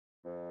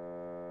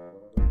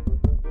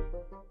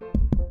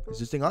Is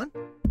this thing on?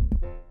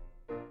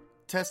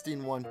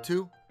 Testing 1,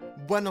 2.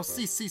 Bueno,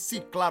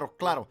 sí,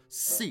 claro,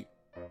 sí.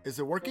 Is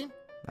it working?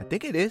 I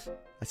think it is.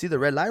 I see the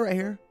red light right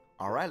here.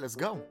 All right, let's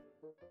go.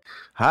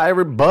 Hi,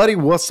 everybody.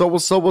 What's up?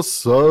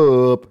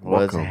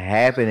 What's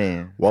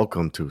happening?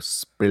 Welcome to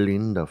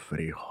Spilling the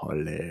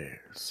Frijoles.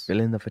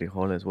 Spilling the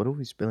frijoles. What are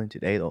we spilling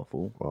today, though,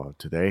 fool? Well,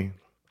 today,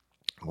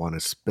 I want to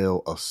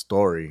spill a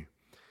story.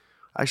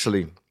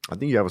 Actually, I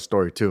think you have a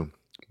story, too.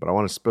 But I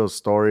want to spill a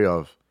story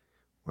of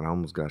when I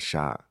almost got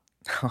shot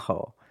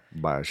Oh,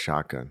 by a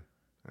shotgun.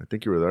 I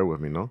think you were there with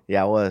me, no?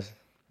 yeah, I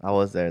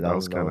was there. That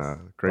was kind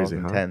of crazy,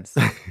 huh? Intense.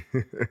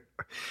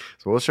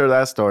 So we'll share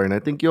that story. And I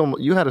think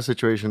you had a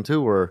situation,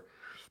 too, where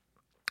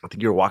I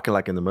think you were walking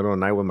like in the middle of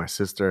the night with my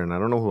sister, and I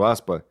don't know who else,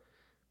 but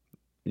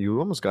you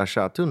almost got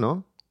shot, too,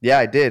 no? Yeah,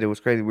 I did. It was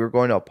crazy. We were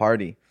going to a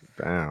party.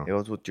 Damn. It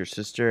was with your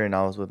sister, and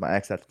I was with my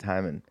ex at the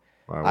time, and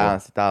All right, I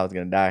honestly thought I was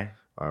going to die.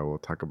 all right, we'll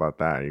talk about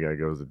that. You got to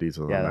give us the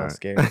details Yeah, on that was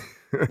scary.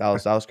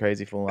 that was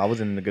crazy, fool. I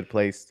wasn't in a good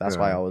place. That's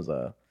why I was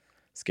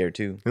scared,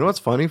 too. You know what's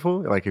funny,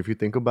 fool? Like, if you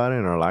think about it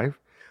in our life,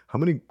 how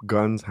many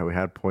guns have we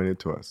had pointed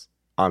to us?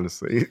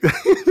 Honestly.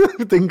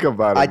 Think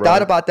about it, I bro.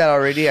 thought about that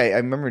already. I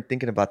remember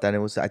thinking about that.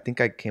 I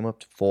think I came up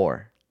to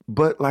 4.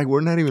 But, like,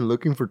 we're not even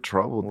looking for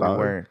trouble, We dog.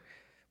 weren't.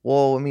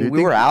 Well, I mean, You we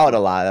think- were out a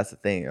lot. That's the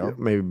thing, you know? Yeah,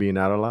 maybe being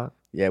out a lot.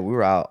 Yeah, we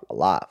were out a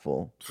lot,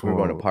 fool. We were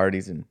going to Fool.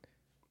 parties and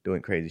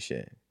doing crazy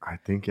shit. I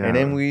think, yeah. And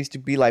then we used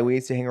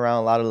to hang around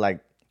a lot of like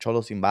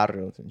cholos sin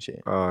barrios and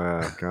shit. Oh,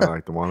 yeah. Kind of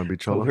like the wannabe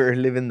So cholo. we were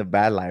living the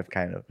bad life,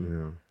 kind of.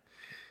 Yeah.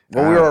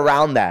 But we were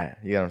around that.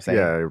 You know what I'm saying?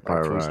 Yeah, you're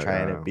probably like, right,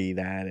 trying yeah. to be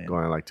that. And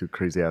Going to, like, 2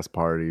 crazy-ass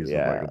parties with,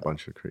 Yeah. like, a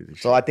bunch of crazy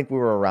shit. so I think we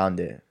were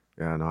around it.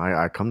 Yeah, no,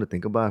 I come to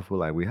think about it, fool,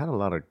 like, we had a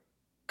lot of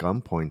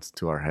gun points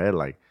to our head.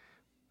 Like,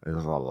 it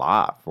was a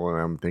lot, fool.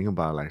 I'm thinking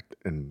about, like,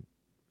 and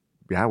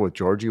we had with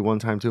Georgie one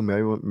time, too.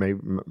 Maybe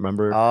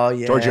remember? Oh,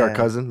 yeah. Georgie, our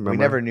cousin, We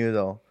remember? never knew,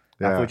 though.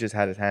 That Yeah. fool just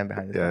had his hand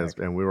behind his Yeah, back.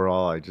 and we were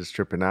all like just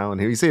tripping out.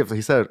 And he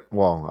said,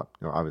 well,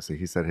 you know, obviously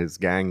he said his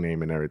gang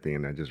name and everything.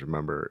 And I just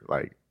remember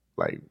like,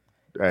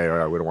 hey, all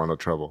right, we don't want no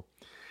trouble.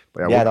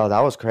 But Yeah, no,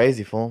 that was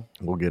crazy, fool.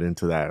 we'll get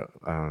into that.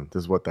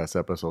 This is what this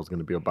episode is going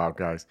to be about,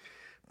 guys.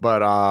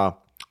 But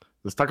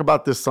let's talk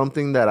about this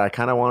something that I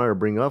kind of wanted to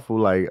bring up.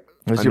 Fool, like,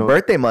 It was I your know-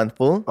 birthday month,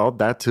 fool. Oh,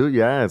 that too.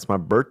 Yeah, it's my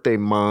birthday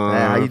month.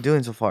 Man, how you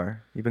doing so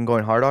far? You been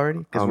going hard already?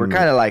 Because we're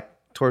kind of like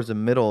towards the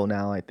middle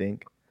now, I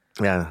think.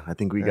 Yeah, I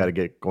think we got to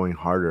get going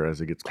harder as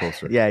it gets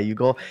closer. Yeah, you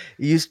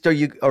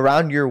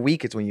around your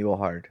week is when you go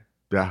hard.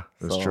 Yeah,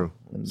 that's So, true.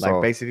 Like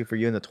So, basically for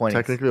you in the 20s.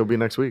 technically, it'll be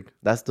next week.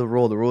 That's the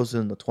rule. The rule is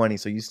in the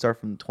 20s. So you start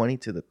from the 20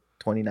 to the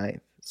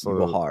 29th. So you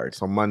go hard.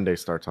 So Monday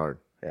starts hard.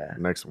 Yeah.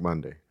 Next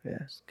Monday. Yeah.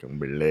 It's gonna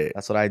be lit.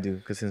 That's what I do.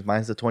 Because since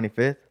mine's the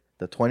 25th,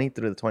 the 20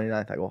 through the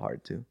 29th, I go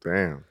hard too.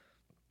 Damn.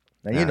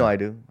 And Yeah. you know I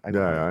do. I go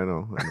Yeah, hard. I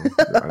know.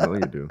 I know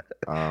you do.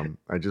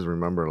 I just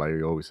remember like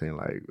you always saying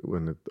like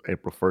when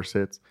April 1st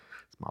hits,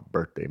 it's my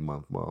birthday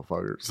month,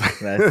 motherfuckers.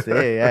 That's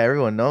it. Yeah,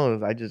 everyone knows.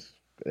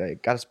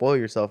 Gotta spoil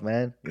yourself,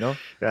 man. You know?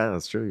 Yeah,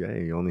 that's true. Yeah,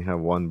 you only have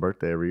one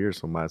birthday every year,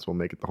 so might as well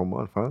make it the whole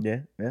month, huh? Yeah.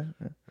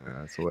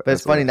 So But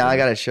it's funny now. I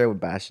gotta share with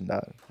Bastion,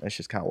 dog. That's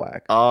just kind of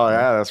whack. Oh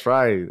yeah, that's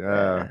right.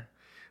 Yeah.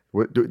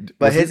 But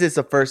But his is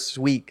the first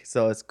week,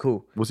 so it's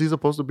cool. was he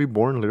supposed to be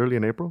born literally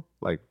in April?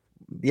 Like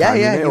Yeah,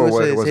 timing yeah. it, He or was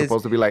was it his-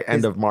 supposed to be like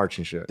end his- of March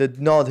and shit?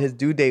 His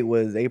due date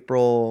was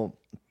April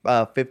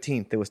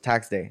 15th. It was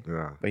tax day,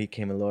 Yeah. but he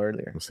came a little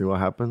earlier. We'll see what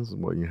happens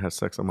when you have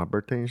sex on my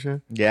birthday and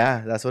shit.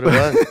 Yeah, that's what it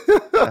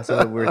was. That's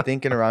what we were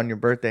thinking around your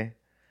birthday.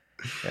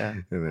 Yeah,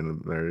 And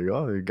then there you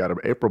go. You got an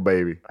April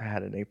baby. I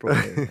had an April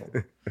baby.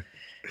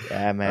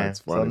 Yeah, man. That's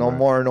So funny, no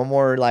man.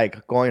 more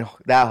like going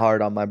that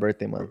hard on my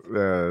birthday month.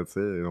 Yeah, that's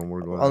it. No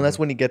more going. Unless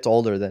when he gets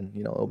older, then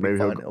it'll be maybe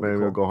fun. maybe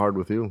we'll go hard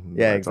with you.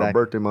 Yeah, It's our exactly.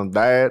 birthday month,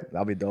 Dad.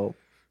 That'll be dope.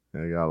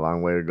 Yeah, you got a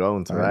long way to go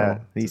into I know.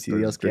 that. Y Just si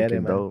Dios drinking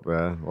quiere, man. dope.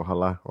 Yeah,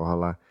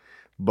 ojalá.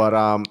 But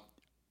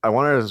I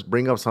wanted to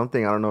bring up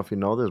something. I don't know if you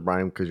know this,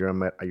 Brian, because you're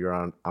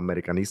an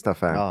Americanista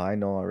fan. Oh, I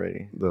know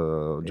already.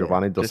 The Yeah,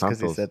 Giovanni Dos just 'cause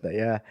Santos. he said that,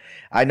 yeah.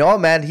 I know,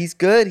 man. He's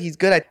good.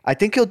 I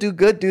think he'll do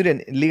good, dude,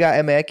 in Liga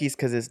MX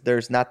because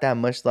there's not that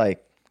much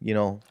like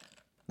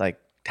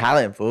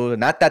talent, fool.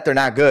 Not that they're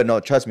not good. No,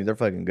 trust me, they're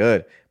fucking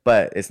good.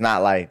 But it's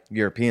not like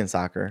European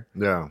soccer,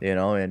 Yeah,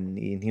 and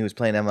he was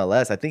playing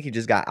MLS. I think he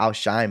just got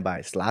outshined by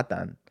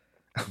Zlatan.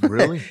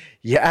 really?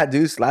 Yeah,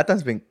 dude,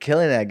 Zlatan's been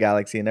killing that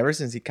Galaxy, and ever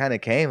since he kind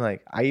of came,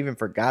 like I even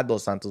forgot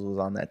Dos Santos was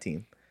on that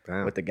team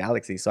Damn. with the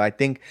Galaxy. So I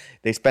think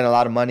they spent a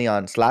lot of money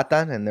on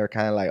Zlatan, and they're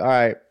kind of like, all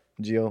right,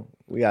 Gio,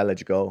 we gotta let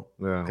you go.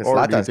 Yeah. 'Cause Or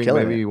do you Zlatan's think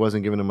killing maybe it. he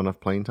wasn't giving him enough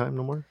playing time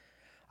no more?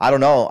 I don't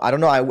know. I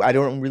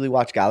don't really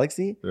watch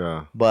Galaxy,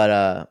 Yeah.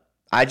 but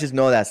I just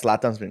know that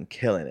Zlatan's been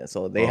killing it.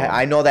 So Oh.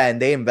 I know that,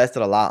 and they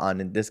invested a lot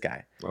on this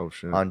guy, Oh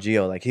shit. on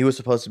Gio. Like he was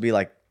supposed to be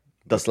like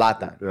the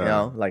Zlatan,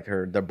 Yeah. like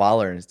the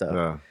baller and stuff.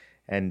 Yeah.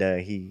 And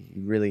he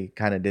really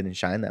kind of didn't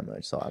shine that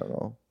much. So I don't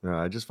know. Yeah.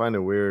 I just find it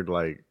weird.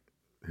 Like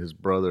his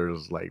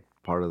brother's like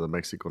part of the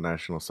Mexico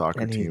national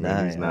soccer And he's team, not,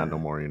 and he's not yeah. no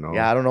more. You know.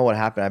 Yeah, I don't know what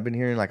happened. I've been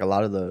hearing like a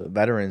lot of the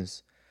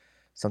veterans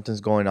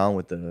something's going on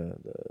with the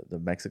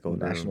Mexico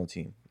Yeah. national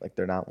team. Like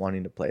they're not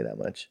wanting to play that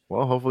much.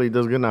 Well, hopefully he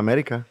does good in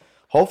America.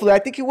 Hopefully, I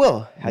think he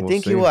will. I We'll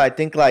think he see. will. I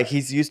think like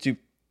he's used to,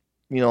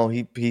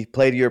 he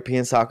played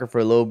European soccer for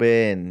a little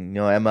bit, and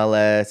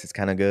MLS is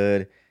kind of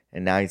good.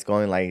 And now he's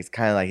going like, it's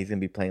kind of like he's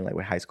gonna be playing like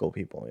with high school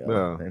people.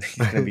 Yeah. And he's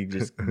gonna be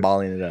just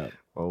balling it up.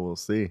 Well, we'll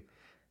see.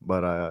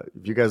 But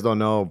if you guys don't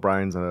know,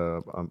 Brian's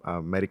a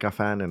America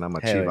fan and I'm a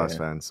Hell Chivas yeah.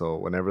 fan. So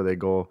whenever they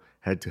go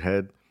head to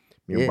head,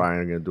 me and Yeah. Brian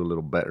are gonna do a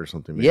little bet or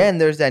something. maybe. Yeah,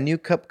 and there's that new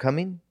cup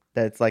coming.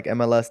 That's like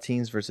MLS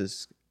teams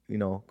versus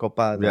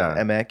Copa Yeah.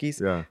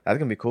 MX. Yeah. That's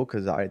gonna be cool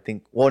because I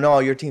think. Well, no,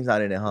 your team's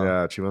not in it, huh?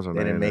 Yeah, Chivas are They not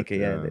didn't in make it.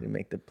 Yeah, they Yeah, didn't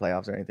make the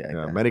playoffs or anything like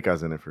yeah that.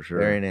 America's in it for sure.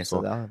 They're in it, so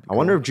So that'll be I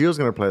wonder cool. if Gio's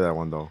gonna play that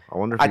one though. I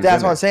wonder if he's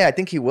That's in what I'm it. saying. I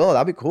think he will.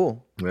 That'd be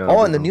cool. Yeah, Oh, that'd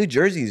and be the cool. New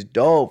Jersey's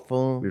dope,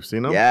 fool. You've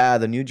seen them? Yeah,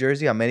 the New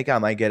Jersey America, I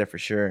might get it for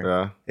sure.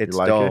 Yeah, you It's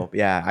like it? dope.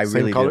 Yeah, I Same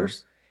really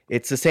colors? do.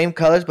 It's the same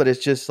colors, but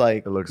it's just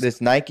like It looks- this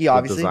Nike, The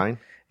obviously. design.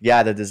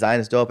 Yeah, the design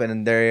is dope, and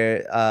then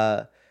they're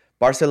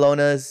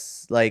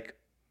Barcelona's like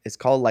it's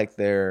called like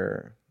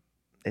their.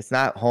 It's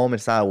not home.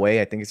 It's not away.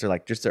 I think it's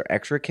like just their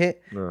extra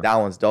kit. Yeah. That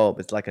one's dope.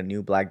 It's like a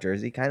new black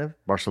jersey, kind of.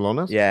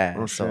 Barcelona's? Yeah.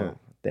 Oh, so shit.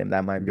 then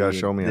that might You be. gotta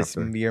show me this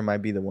after. year might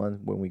be the one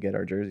when we get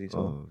our jersey. So.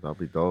 Oh, that'd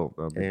be dope.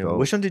 That'd be Hey, dope.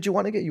 which one did you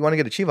want to get? You want to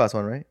get a Chivas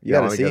one, right? You Yeah, I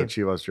gotta want see. to get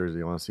a Chivas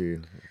jersey. I want to see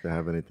if they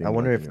have anything. I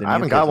wonder like, if you the know. new I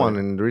haven't got kids one, are-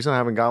 and the reason I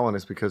haven't got one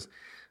is because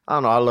I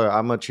don't know.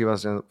 I'm a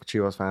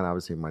Chivas fan.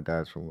 Obviously, my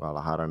dad's from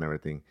Guadalajara and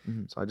everything,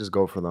 Mhm. so I just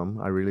go for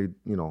them. I really,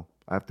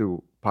 I have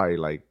to probably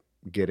like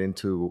get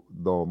into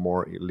the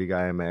more Liga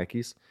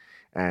MX,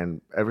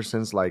 and ever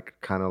since like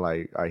kind of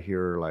like I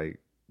hear like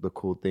the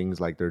cool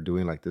things like they're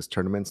doing like this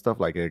tournament stuff,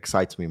 like it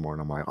excites me more,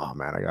 and I'm like, oh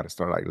man, I got to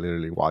start like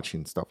literally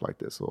watching stuff like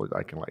this so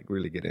I can like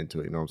really get into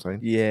it. You know what I'm saying?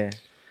 Yeah.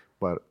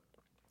 But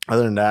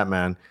other than that,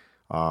 man,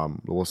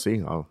 we'll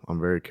see. I'm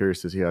very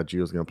curious to see how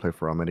Gio's gonna play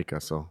for America.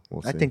 So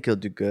we'll see. I think he'll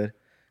do good.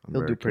 I'm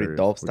he'll very do pretty curious.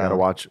 dope We gotta style.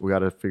 watch. We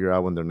gotta figure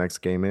out when their next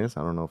game is.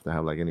 I don't know if they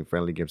have like any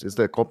friendly games. Is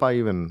the Copa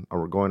even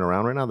going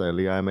around right now? The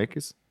Liga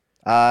MX?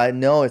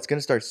 No, it's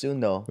gonna start soon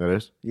though. That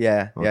is.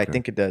 Yeah, I Okay.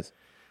 think it does.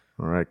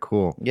 All right.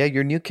 Cool. Yeah,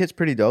 your new kit's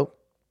pretty dope.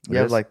 You It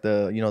have is? like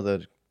the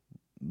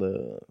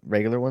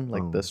regular one,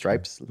 like Oh, the okay.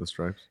 stripes, The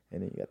stripes.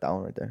 and then you got that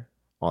one right there.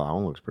 Oh, that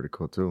one looks pretty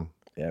cool too.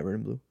 Yeah, red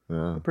and blue.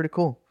 Yeah. Pretty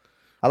cool.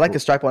 I like the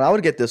stripe one. I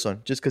would get this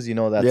one just because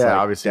that's yeah. like,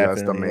 Obviously,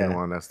 that's the definitely, main yeah.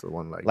 one. That's the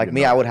one. Like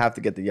me, I would have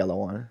to get the yellow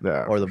one.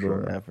 Yeah, or the for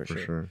blue. sure, Yeah, for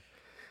sure.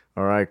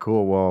 All right,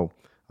 cool.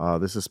 Well,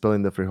 this is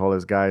Spilling the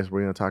Frijoles, guys.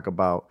 We're gonna talk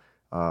about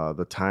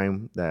the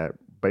time that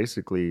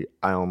basically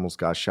I almost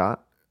got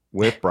shot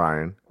with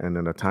Brian, and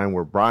then a time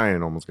where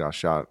Brian almost got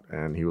shot,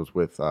 and he was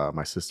with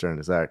my sister and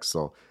his ex.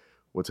 So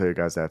we'll tell you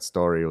guys that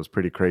story. It was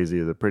pretty crazy.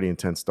 They're pretty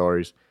intense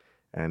stories,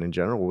 and in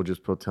general, we'll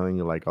just be telling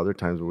you like other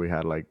times where we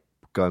had like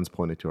guns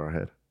pointed to our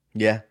head.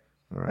 Yeah,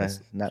 All right.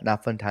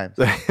 not fun times.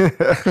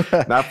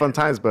 Not fun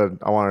times, but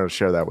I wanted to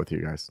share that with you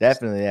guys.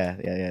 Definitely,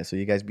 yeah. So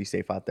you guys be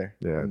safe out there.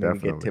 Yeah, Maybe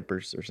definitely. get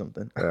tippers or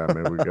something. Yeah,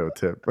 maybe we go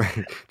tip. All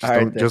right,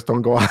 then. Just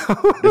don't go out.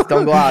 Just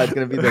don't go out. It's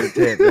gonna be the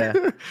tip.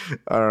 Yeah.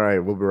 All right,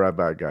 we'll be right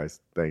back, guys.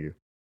 Thank you.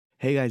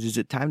 Hey guys, is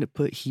it time to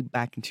put heat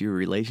back into your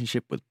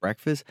relationship with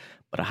breakfast,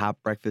 but a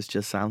hot breakfast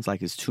just sounds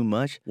like it's too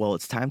much? Well,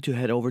 it's time to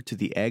head over to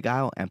the egg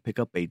aisle and pick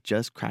up a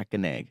Just Crack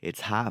an Egg.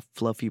 It's hot,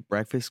 fluffy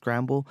breakfast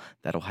scramble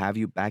that'll have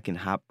you back in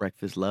hot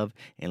breakfast love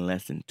in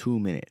less than 2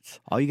 minutes.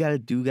 All you gotta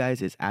do,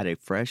 guys, is add a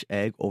fresh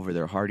egg over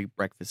their hearty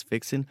breakfast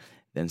fixin',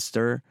 then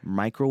stir,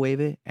 microwave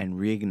it, and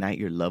reignite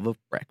your love of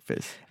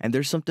breakfast. And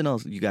there's something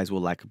else you guys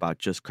will like about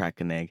Just Crack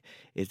an Egg,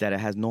 is that it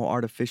has no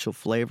artificial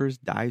flavors,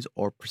 dyes,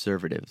 or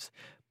preservatives.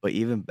 But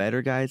even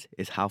better, guys,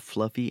 is how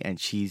fluffy and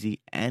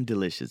cheesy and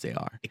delicious they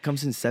are. It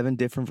comes in 7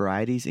 different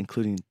varieties,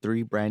 including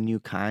 3 brand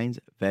new kinds: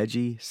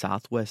 veggie,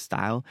 Southwest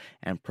style,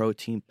 and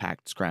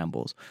protein-packed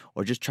scrambles.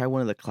 Or just try one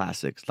of the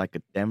classics, like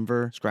a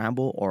Denver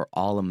Scramble or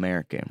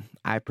All-American.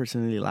 I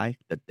personally like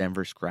the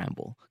Denver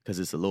Scramble because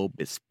it's a little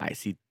bit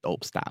spicy,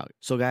 dope style.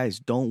 So guys,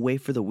 don't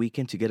wait for the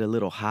weekend to get a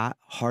little hot,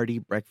 hearty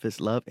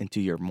breakfast love into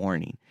your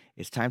morning.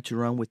 It's time to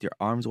run with your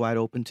arms wide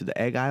open to the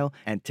egg aisle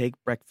and take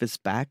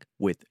breakfast back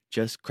with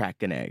Just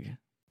Crack an Egg.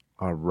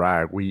 All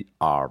right, we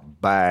are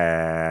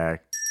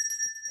back.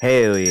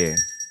 Hell yeah.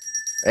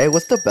 Hey,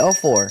 what's the bell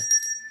for?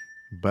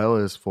 Bell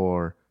is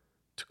to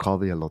call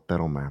the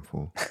elotero man,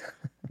 fool.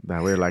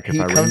 That way, like if He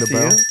I ring comes the to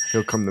bell, you?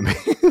 he'll come to me.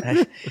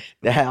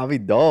 That'll be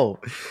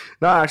dope.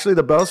 No, actually,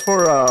 the bell's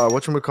for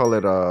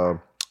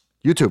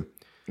YouTube.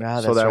 Ah,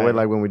 So that's that way, right.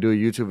 like when we do a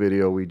YouTube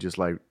video, we just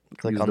like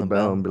Click use on the the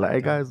bell bell. and be like, "Hey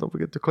Okay. guys, don't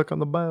forget to click on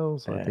the bell."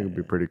 So I think it'd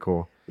be pretty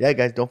cool. Yeah,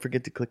 guys, don't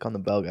forget to click on the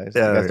bell, guys.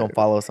 Yeah. You guys don't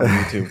follow us on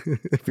YouTube.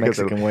 If you guys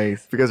are- Mexican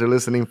ways. If you guys are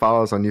listening,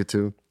 follow us on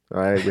YouTube. All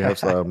right, we have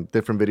some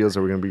different videos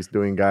that we're gonna be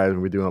doing, guys.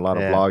 We're doing a lot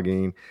of Yeah.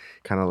 vlogging,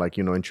 kind of like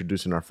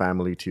introducing our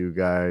family to you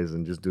guys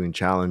and just doing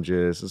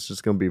challenges. It's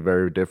just gonna be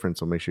very different.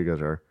 So make sure you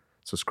guys are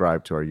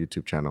subscribed to our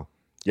YouTube channel.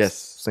 Yes.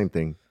 Same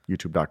thing,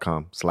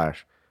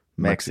 youtube.com/Mexican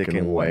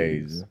Mexican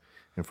Ways.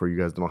 And for you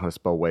guys that don't know how to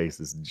spell ways,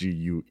 it's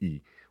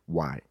GUEYSY.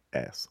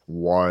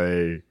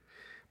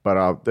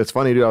 But it's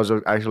funny, dude.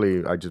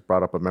 I just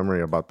brought up a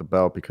memory about the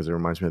bell because it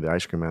reminds me of the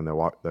ice cream man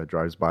that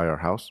drives by our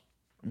house.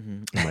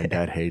 And my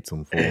dad hates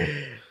him. Fool.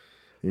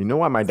 You know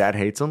why my dad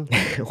hates him?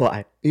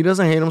 Why? He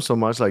doesn't hate him so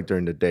much like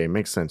during the day. It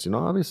makes sense, you know.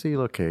 Obviously,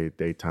 okay,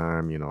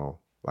 daytime, you know,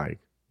 like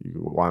you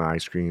want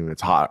ice cream.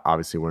 It's hot.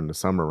 Obviously, we're in the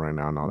summer right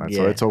now and all that,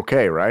 so Yeah. it's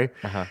okay, right?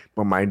 Uh-huh.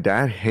 But my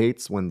dad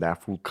hates when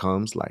that food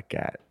comes like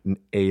at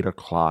 8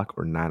 o'clock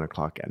or 9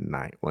 o'clock at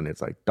night when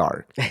it's like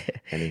dark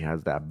and he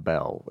has that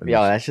bell. And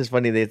Yo, that's just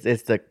funny. It's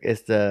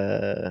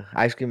the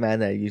ice cream man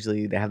that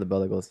usually they have the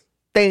bell that goes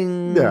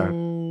ding. Yeah.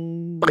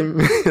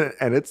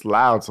 and it's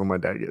loud, so my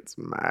dad gets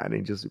mad.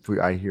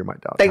 I hear my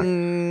dad.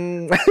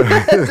 Ding.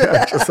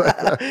 Just like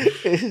that.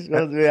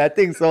 That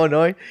thing's so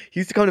annoying. He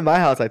used to come to my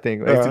house, I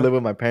think. I used to Yeah. live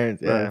with my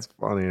parents. Yeah. It's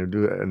funny to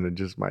do it, and then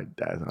just my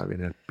dad's not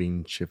even a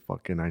pinche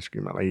fucking ice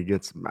cream. Like he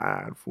gets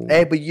mad, fool.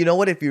 Hey, but you know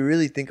what? If you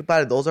really think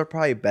about it, those are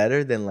probably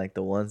better than like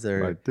the ones that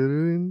are. Like,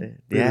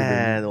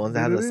 Yeah, the ones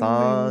that have the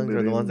songs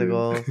or the ones that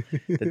go.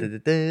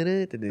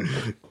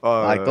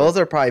 Like those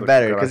are probably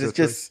better because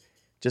it's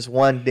just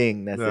one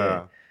ding. That's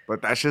it.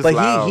 But that's just But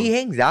loud. he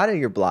hangs out at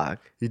your block.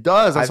 He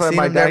does. That's I've why seen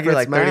my him there dad for gets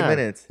like 30 mad.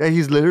 minutes. Yeah,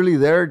 he's literally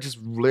there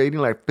just waiting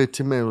like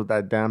 15 minutes with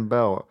that damn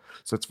bell.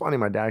 So it's funny.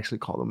 My dad actually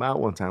called him out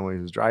one time when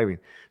he was driving.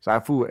 So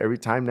I fool every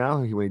time now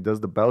when he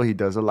does the bell, he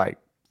does it like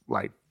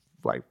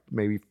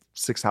maybe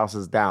 6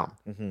 houses down.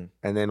 Mm-hmm.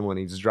 And then when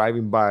he's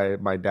driving by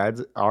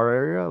our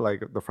area,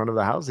 like the front of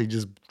the house, he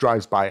just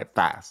drives by it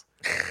fast.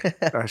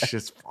 That's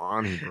just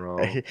funny,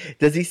 bro.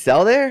 Does he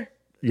sell there?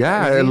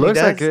 Yeah, He it looks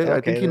does? like it. I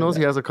Okay, think he then knows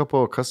he has a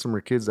couple of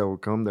customer kids that will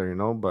come there, you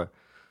know. But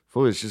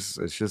fool, it's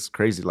just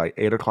crazy. Like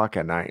 8 o'clock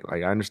at night.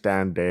 Like I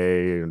understand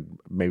day and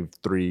maybe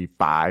 3,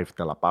 5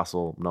 Te La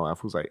Paso. No, that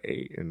fool's like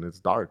 8 and it's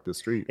dark. The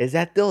street. Is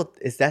that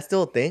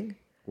still a thing?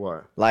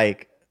 What?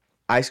 Like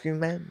ice cream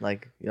man?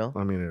 Like, you know?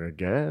 I mean, I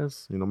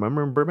guess, you know.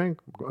 Remember in Burbank,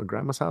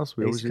 Grandma's house,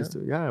 we They always used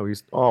used to. Yeah, we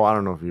used. Oh, I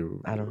don't know if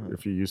you. I don't know.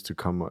 if you used to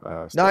come.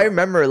 No, I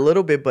remember a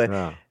little bit, but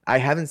Yeah. I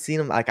haven't seen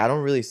him. Like, I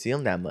don't really see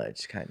him that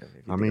much, kind of.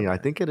 if you I mean, about I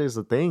it. think it is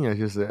a thing. I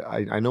just,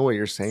 I know what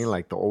you're saying,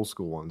 like the old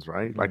school ones,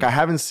 right? Like I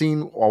haven't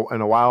seen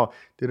in a while.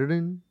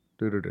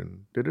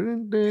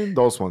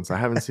 Those ones I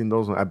haven't seen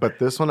those ones, but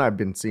this one I've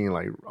been seeing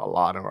like a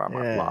lot around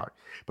my Yeah. block.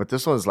 But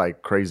this one's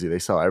like crazy. They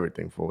sell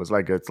everything for. It's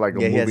like a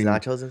Yeah, he has moving.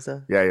 nachos and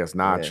stuff. Yeah, yes,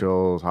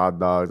 nachos, hot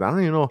dogs. I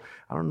don't even know.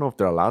 I don't know if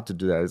they're allowed to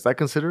do that. Is that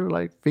considered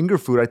like finger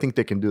food? I think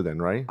they can do then,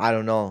 right? I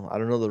don't know. I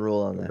don't know the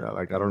rule on that. Yeah,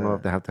 like I don't know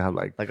if they have to have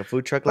like Like a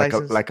food truck like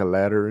license. a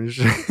letter and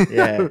shit.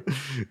 Yeah.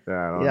 yeah,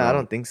 I I know.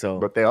 don't think so.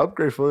 But they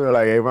upgrade for they're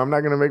like, hey, if I'm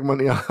not gonna make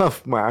money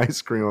off my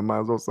ice cream, I might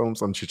as well sell them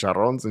some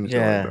chicharrones and shit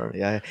yeah, like that.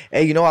 yeah.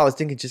 Hey, you know, I was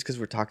thinking just because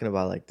we're talking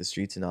about like the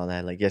streets and all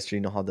that. Like yesterday,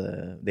 you know how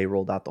they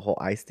rolled out the whole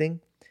ice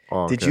thing.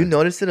 Oh, Did okay. you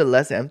notice it a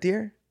less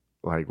emptier?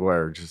 Like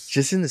where? Just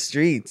Just in the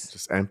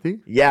streets. empty?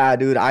 Yeah,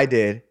 dude, I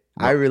did.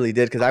 I really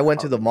did because I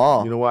went to the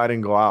mall. You know what? I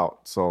didn't go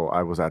out, so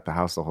I was at the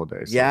house the whole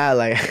day. So. Yeah,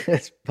 like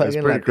it's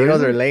fucking pretty Latinos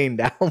crazy. are laying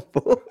down,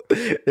 fool.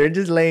 They're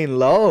just laying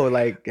low,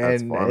 like,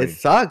 That's and funny. it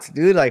sucks,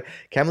 dude. Like,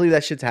 can't believe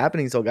that shit's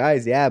happening. So,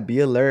 guys, yeah, be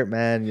alert,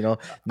 man. You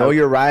know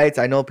your rights.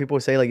 I know people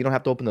say like you don't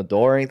have to open the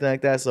door or anything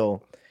like that.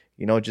 So,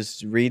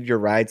 just read your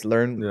rights,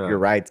 learn Yeah. your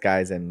rights,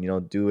 guys, and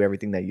do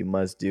everything that you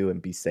must do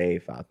and be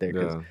safe out there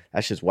because Yeah.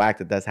 that's just whack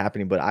that's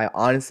happening. But I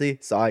honestly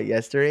saw it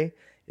yesterday.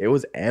 It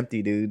was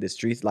empty, dude. The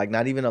streets, like,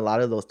 not even a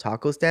lot of those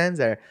taco stands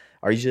that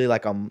are usually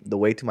like on the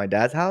way to my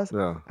dad's house.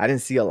 Yeah, I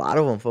didn't see a lot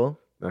of them, fool.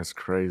 that's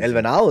crazy. El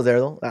Venado was there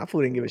though. That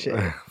fool didn't give a shit.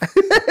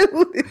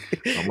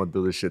 I'm gonna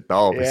do this shit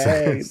though.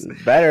 Yeah, it's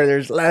better.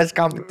 There's less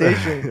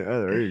competition. Yeah,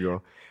 there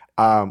you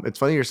go. It's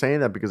funny you're saying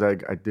that because I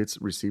did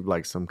receive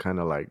like some kind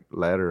of like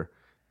letter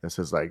that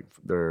says like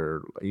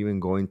they're even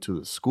going to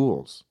the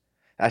schools.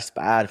 That's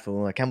bad,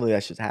 fool. I can't believe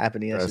that shit's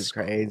happening. That's just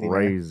crazy, man.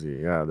 Crazy.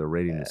 Yeah, they're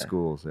raiding the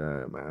schools.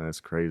 Yeah, man, that's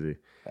crazy.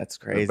 That's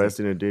The crazy. best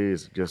thing to do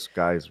is just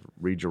guys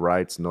read your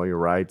rights, know your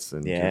rights,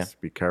 and Yeah.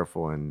 just be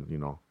careful and Yeah,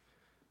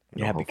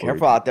 be hopefully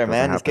careful out there, it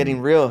man. doesn't It's getting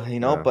happen. real,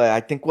 Yeah. But I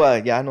think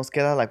nos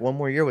queda like one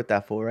more year with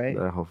that fool, right?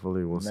 Yeah,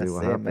 hopefully we'll And see that's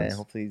what it, happens. man.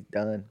 Hopefully he's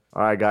done.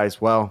 All right,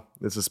 guys. Well,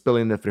 this is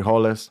Spilling the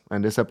Frijoles,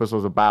 and this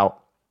episode's about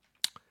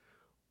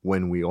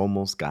when we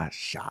almost got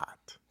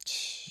shot.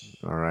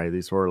 All right,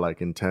 these were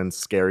like intense,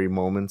 scary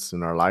moments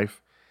in our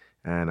life,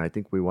 and I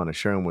think we want to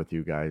share them with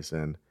you guys.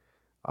 And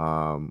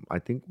I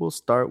think we'll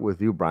start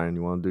with you, Brian.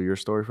 You want to do your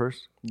story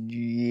first?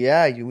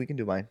 Yeah, we can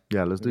do mine.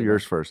 Yeah, let's do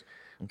yours first.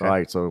 Okay. All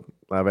right, so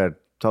Laved,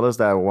 tell us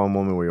that one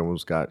moment where you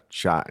almost got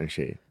shot and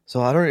shit.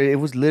 So it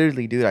was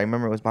literally, dude, I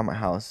remember it was by my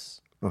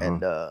house. Uh-huh.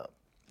 And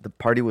the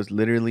party was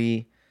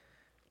literally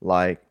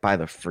like by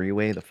the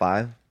freeway, the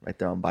 5, right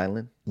there on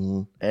Byland.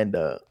 Mhm. And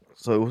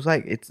so it was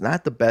like, it's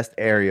not the best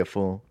area,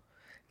 fool.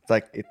 It's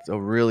like, it's a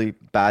really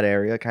bad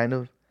area, kind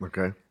of.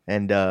 Okay.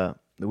 And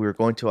we were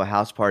going to a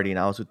house party, and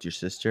I was with your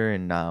sister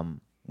and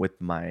with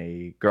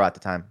my girl at the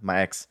time,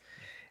 my ex.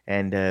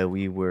 And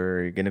we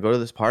were gonna go to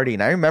this party,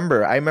 and I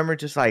remember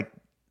just like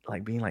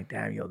being like,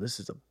 damn, yo, this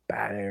is a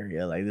bad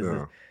area. Like this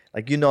is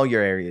like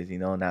your areas,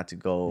 not to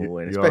go,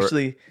 and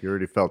especially You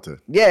already felt it.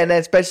 yeah, and then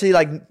especially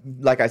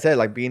like I said,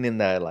 like being in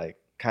that like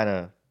kind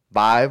of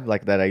vibe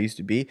like that I used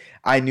to be,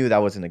 I knew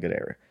that wasn't a good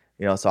area.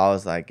 You know, so I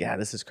was like, yeah,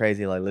 this is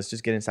crazy. Like, let's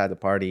just get inside the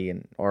party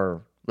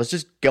or let's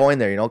just go in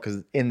there, you know,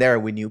 because in there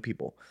we knew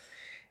people.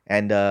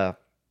 And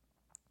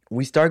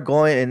we start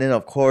going, and then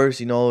of course,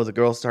 you know, the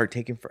girls start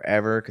taking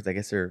forever because I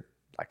guess they're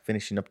like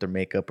finishing up their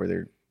makeup or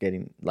they're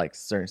getting like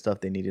certain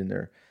stuff they need in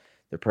their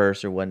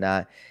purse or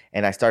whatnot.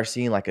 And I start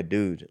seeing like a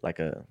dude, like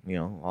a, you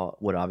know,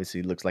 what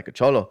obviously looks like a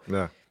cholo.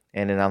 Yeah.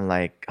 And then I'm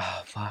like,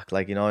 oh fuck,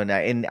 like, you know,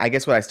 and I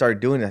guess what I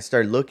started doing, I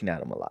started looking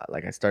at him a lot.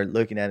 Like I started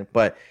looking at him,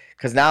 but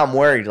because now I'm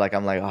worried. Like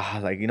I'm like, oh,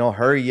 like, you know,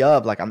 hurry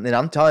up. Like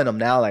I'm telling him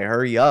now, like,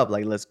 hurry up,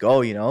 like, let's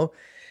go, you know,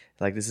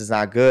 like this is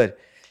not good.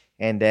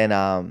 And then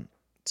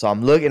so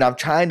I'm looking, I'm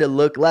trying to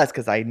look less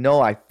because I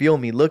know I feel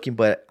me looking,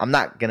 but I'm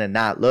not gonna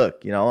not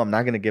look, you know, I'm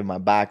not gonna give my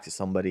back to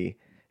somebody,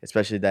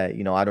 especially that,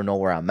 you know, I don't know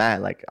where I'm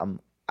at. Like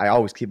I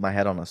always keep my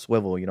head on a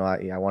swivel, you know,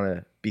 I want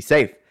to be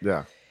safe.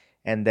 Yeah.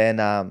 And then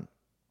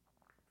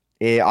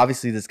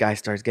obviously this guy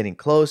starts getting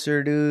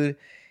closer, dude.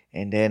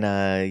 And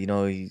then, you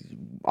know, he's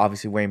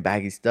obviously wearing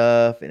baggy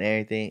stuff and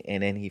everything.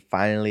 And then he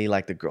finally,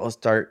 like, the girls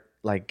start,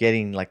 like,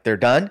 getting, like, they're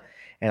done.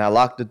 And I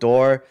lock the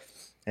door.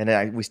 And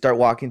then we start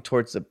walking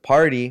towards the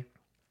party.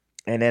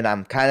 And then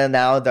I'm kind of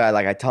now that,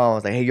 like, I tell him, I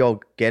was like, hey, yo,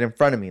 get in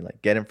front of me.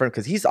 Like, get in front.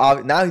 Because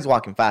now he's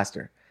walking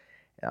faster.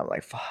 And I'm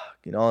like, fuck,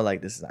 you know,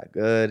 like, this is not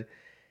good.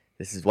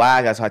 This is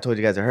whack. That's why I told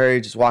you guys to hurry.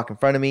 Just walk in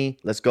front of me.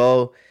 Let's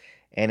go.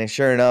 And then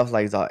sure enough,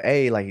 like, he's like,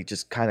 hey, like, he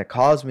just kind of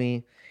calls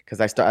me because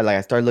I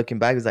started looking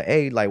back. He's like,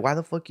 hey, like, why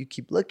the fuck you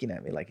keep looking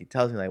at me? Like, he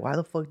tells me, like, why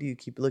the fuck do you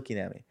keep looking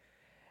at me?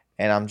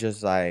 And I'm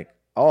just like,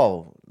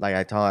 oh, like,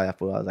 I told him,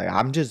 I was like,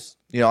 I'm just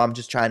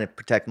trying to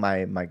protect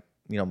my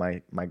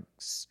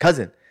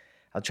cousin.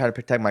 I'm trying to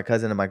protect my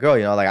cousin and my girl,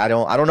 you know, like, I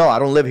don't know. I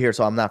don't live here,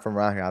 so I'm not from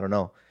around here. I don't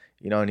know,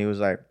 you know. And he's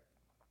like,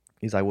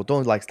 well,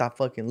 don't, like, stop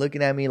fucking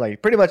looking at me. Like, he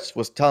pretty much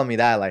was telling me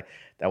that, like,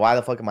 that why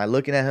the fuck am I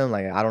looking at him?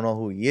 Like, I don't know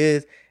who he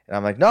is. And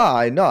I'm like, no,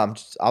 I know.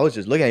 I was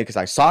just looking at you because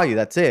I saw you.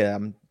 That's it.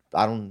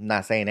 I'm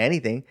not saying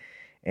anything.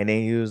 And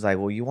then he was like,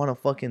 well, you want to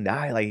fucking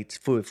die? Like,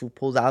 food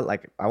pulls out,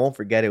 like, I won't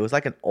forget it. It was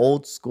like an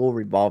old school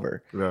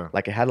revolver. Yeah.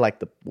 Like, it had like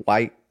the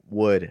white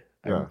wood.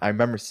 Yeah. I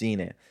remember seeing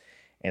it.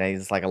 And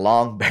it's like a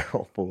long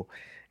barrel, fool.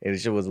 It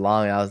just was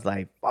long. And I was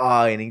like,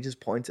 oh, and he just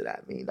pointed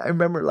at me. And I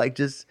remember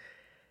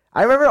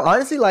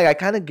honestly, like, I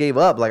kind of gave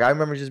up. Like, I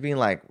remember just being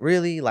like,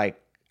 really?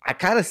 Like, I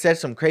kind of said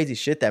some crazy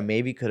shit that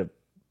maybe could have,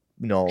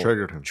 you know,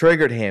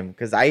 triggered him.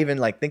 Because I even,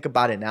 like, think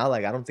about it now.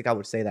 Like, I don't think I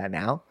would say that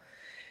now.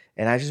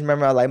 And I just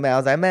remember I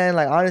was like, man,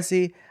 like,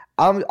 honestly,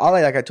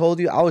 like I told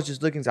you, I was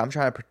just looking. So I'm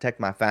trying to protect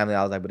my family.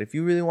 I was like, but if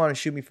you really want to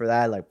shoot me for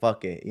that, like,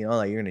 fuck it, you know,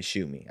 like, you're gonna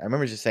shoot me. I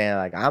remember just saying,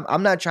 like,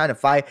 I'm not trying to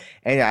fight.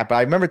 But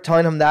I remember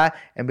telling him that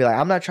and be like,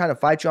 I'm not trying to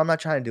fight you. I'm not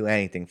trying to do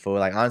anything for,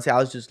 like, honestly, I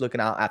was just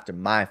looking out after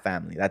my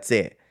family. That's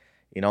it,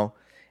 you know.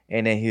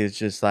 And then he was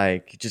just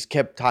like, he just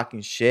kept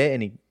talking shit,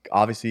 and he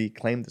obviously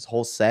claimed this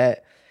whole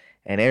set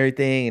and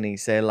everything. And he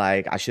said,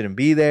 like, I shouldn't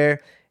be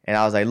there. And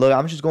I was like, look,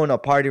 I'm just going to a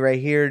party right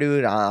here,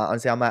 dude.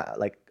 Honestly,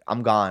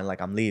 I'm gone. Like,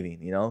 I'm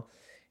leaving, you know?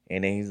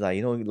 And then he's like,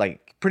 you know,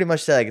 like, pretty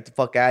much said, like, get the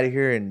fuck out of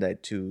here and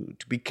that to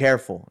be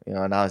careful, you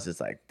know? And I was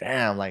just like,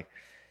 damn, like,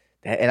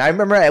 and I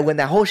remember when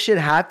that whole shit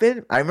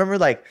happened, I remember,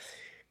 like,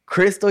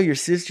 Crystal, your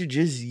sister,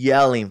 just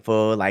yelling,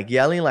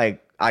 like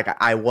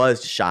I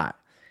was shot.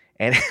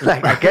 And,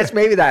 like, I guess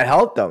maybe that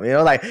helped him, you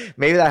know, like,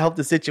 maybe that helped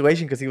the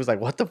situation because he was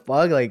like, what the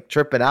fuck, like,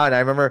 tripping out. And I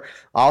remember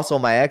also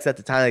my ex at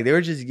the time, like, they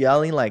were just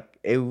yelling like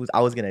I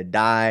was going to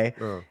die.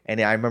 And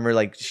I remember,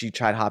 like, she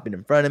tried hopping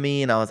in front of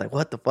me and I was like,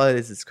 what the fuck,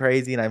 this is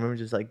crazy. And I remember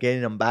just, like,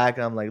 getting them back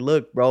and I'm like,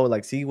 look, bro,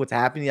 like, see what's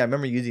happening. I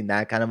remember using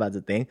that kind of as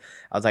a thing.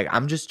 I was like,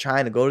 I'm just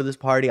trying to go to this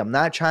party. I'm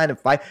not trying to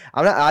fight.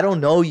 I don't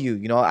know you,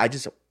 you know,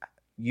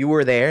 you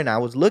were there and I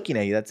was looking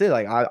at you. That's it.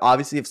 Like,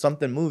 obviously, if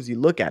something moves, you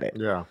look at it.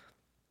 Yeah.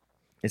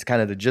 It's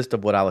kind of the gist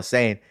of what I was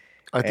saying.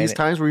 At these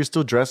times were you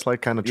still dressed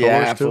like kind of cholos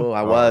yeah, too?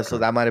 I was. Okay. So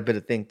that might have been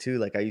a thing too.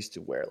 Like I used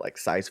to wear like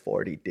size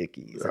 40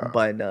 Dickies and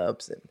button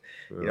ups, and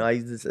you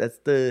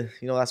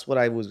know, that's what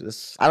I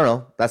was. I don't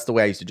know. That's the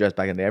way I used to dress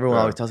back in the day. Everyone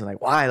always tells me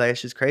like, why? Like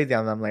it's just crazy.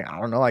 I'm like,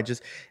 I don't know. I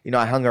just, you know,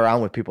 I hung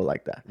around with people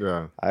like that.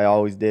 Yeah, I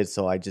always did.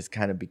 So I just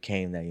kind of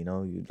became that. You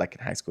know, like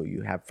in high school,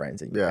 you have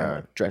friends and you kind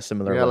of dress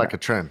similar. Yeah, like a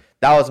trend.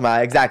 That was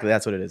exactly.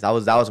 That's what it is. That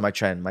was my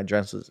trend. My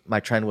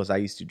trend was I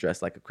used to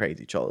dress like a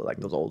crazy cholo, like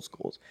those old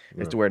schools. I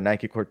used to wear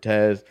Nike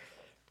Cortez.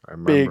 I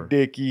Big remember.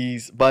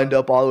 Dickies, buttoned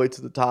up all the way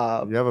to the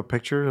top. You have a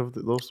picture of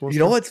those ones? You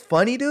know what's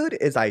funny, dude?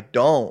 Is I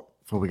don't.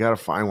 So we gotta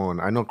find one.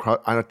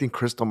 I think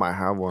Crystal might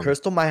have one.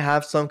 Crystal might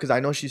have some because I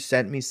know she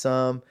sent me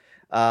some.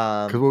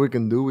 Because what we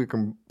can do, we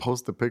can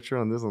post a picture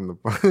on this on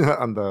the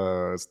on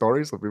the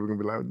story, so people can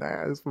be like,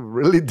 "Nah, this one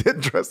really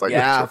did dress like."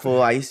 Yeah,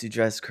 fool. I used to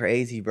dress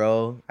crazy,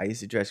 bro. I used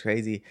to dress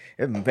crazy.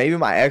 Maybe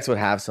my ex would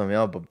have some, you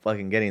know, but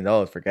fucking getting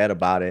those, forget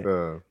about it.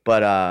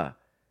 But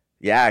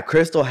yeah,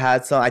 Crystal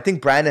had some. I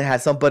think Brandon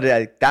had some, but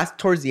that's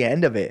towards the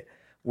end of it,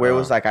 where it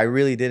was like I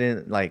really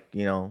didn't like,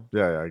 you know,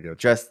 I get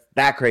dress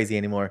that crazy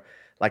anymore.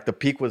 Like the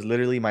peak was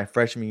literally my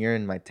freshman year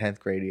and my 10th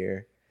grade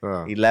year.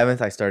 Yeah.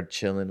 11th, I started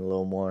chilling a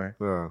little more.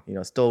 Yeah. You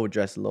know, still would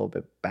dress a little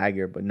bit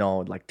baggier, but no,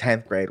 like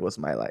 10th grade was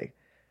my like,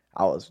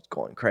 I was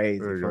going crazy.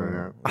 There you go,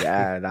 fool.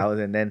 Yeah, that was,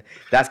 and then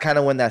that's kind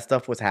of when that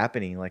stuff was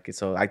happening. Like,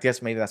 so I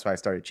guess maybe that's why I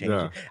started changing.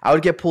 Yeah. I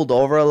would get pulled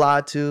over a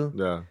lot too.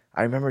 Yeah.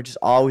 I remember just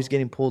always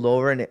getting pulled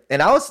over, and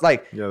I was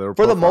like, Yeah, they were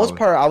for the most profiling.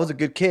 part, I was a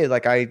good kid.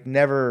 Like, I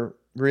never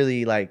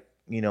really like,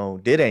 you know,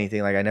 did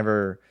anything. Like, I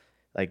never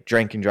like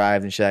drank and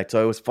drive and shit.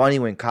 So it was funny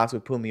when cops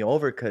would pull me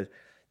over because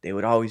they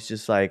would always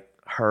just like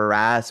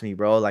harass me,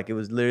 bro. Like, it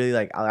was literally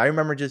like, I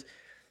remember just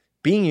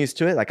being used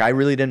to it. Like, I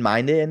really didn't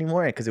mind it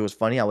anymore because it was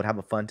funny. I would have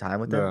a fun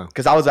time with them Yeah.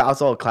 because I was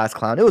also a class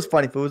clown. It was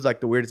funny. It was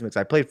like the weirdest mix.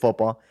 I played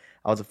football.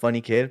 I was a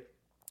funny kid.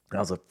 And I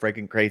was a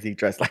freaking crazy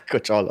dressed like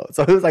Cocholo.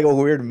 So it was like a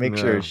weird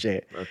mixture of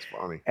shit. That's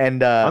funny.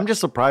 And I'm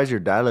just surprised your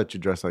dad let you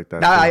dress like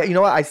that. nah, too. you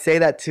know what? I say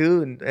that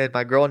too. And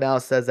my girl now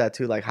says that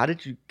too. Like, how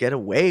did you get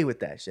away with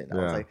that shit? And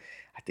I was Yeah. like,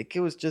 I think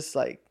it was just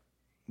like,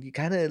 you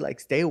kind of like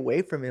stay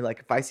away from it. Like,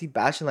 if I see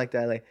bashing like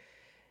that, like,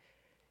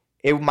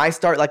 it might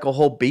start like a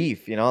whole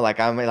beef, you know? Like,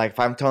 I'm like, if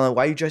I'm telling him,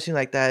 why are you dressing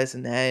like that, this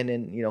and that,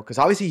 and you know, because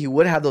obviously he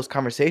would have those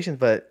conversations,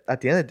 but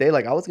at the end of the day,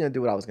 like, I was gonna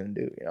do what I was gonna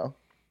do, you know?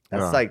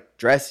 That's Yeah. like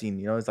dressing,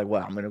 you know? It's like,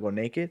 what, I'm gonna go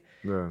naked?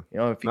 Yeah. You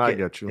know, if No, I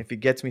get you. if he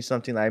gets me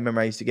something, I remember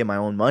I used to get my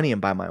own money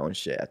and buy my own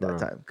shit at that Yeah.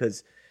 time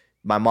because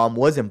my mom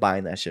wasn't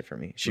buying that shit for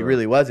me. She Yeah.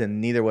 really wasn't.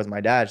 Neither was my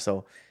dad.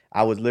 So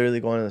I was literally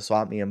going to the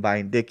swap meet and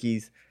buying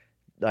Dickies.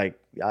 Like,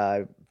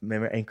 I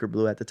remember Anchor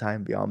Blue at the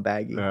time, Beyond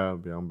Baggy. Yeah,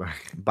 beyond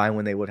back. Buying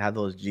when they would have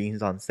those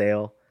jeans on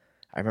sale.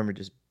 I remember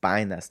just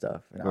buying that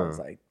stuff. And I was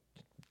Yeah. like,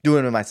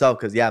 doing it myself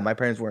because, yeah, my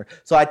parents weren't.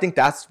 So I think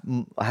that's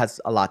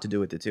has a lot to do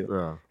with it too.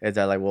 Yeah. Is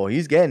that like, well,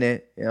 he's getting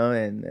it, you know,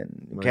 and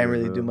you can't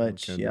really do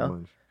much, Can't you do know?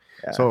 much.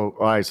 Yeah. So,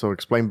 all right. So,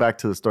 explain back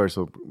to the story.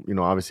 So, you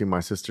know, obviously, my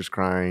sister's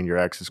crying, your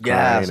ex is crying.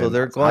 Yeah, so and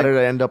they're How going- did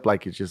it end up?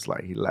 Like, it's just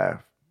like he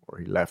left, or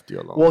he left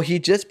you alone. Well, he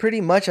just pretty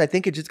much, I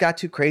think it just got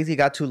too crazy,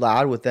 got too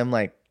loud with them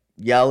like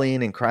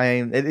yelling and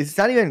crying. It's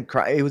not even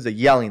crying. It was a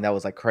yelling that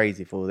was like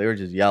crazy, fool. They were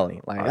just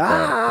yelling like, I ah,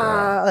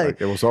 thought, yeah,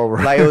 like, it was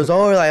over. like it was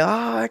over, like,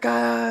 oh my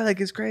God, like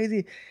it's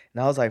crazy.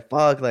 And I was like,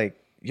 fuck, like,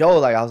 yo,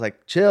 like, I was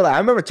like, chill. I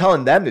remember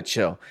telling them to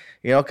chill,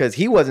 you know, because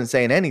he wasn't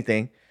saying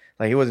anything.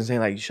 Like, he wasn't saying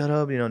like, shut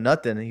up, you know,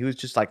 nothing. He was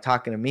just like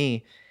talking to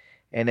me.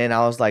 And then I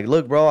was like,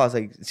 look, bro, I was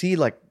like, see,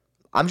 like,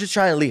 I'm just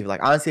trying to leave.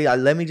 Like, honestly,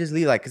 let me just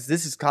leave. Like, because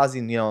this is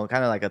causing, you know,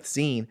 kind of like a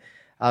scene.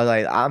 I was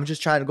like, I'm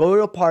just trying to go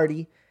to a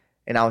party.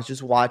 And I was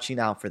just watching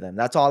out for them.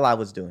 That's all I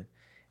was doing.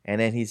 And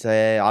then he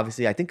said,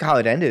 obviously, I think how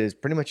it ended is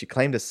pretty much he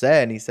claimed to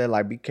say, and he said,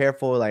 like, be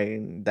careful, like,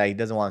 that he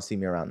doesn't want to see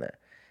me around there.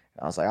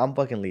 I was like, I'm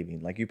fucking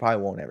leaving. Like, you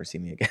probably won't ever see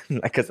me again.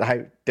 Like, because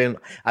I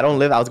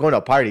was going to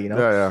a party, you know?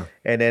 Yeah.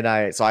 And then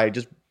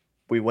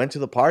we went to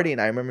the party,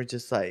 and I remember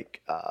just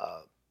like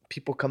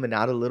people coming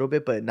out a little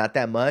bit, but not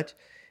that much.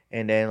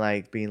 And then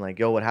like being like,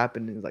 yo, what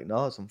happened? And he was like,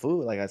 no, some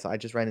food. Like, I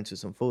just ran into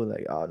some food.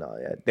 Like, oh no,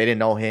 yeah. They didn't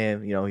know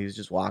him, you know, he was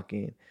just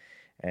walking.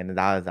 And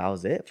that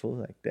was it, fool.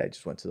 Like, I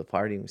just went to the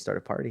party and we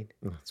started partying.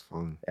 That's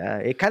fun. Yeah,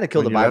 it kind of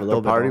killed When the you vibe left a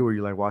little the party, bit. were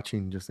you like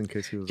watching just in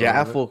case he was? Yeah,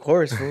 over there? full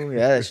course, fool.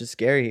 Yeah, it's just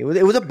scary. It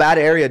was a bad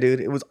area,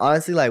 dude. It was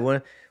honestly like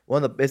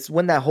it's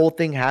when that whole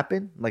thing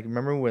happened. Like,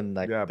 remember when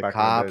like Yeah, the back in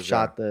the cop days,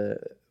 shot the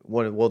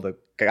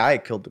guy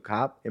killed the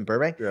cop in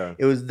Burbank? Yeah.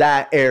 It was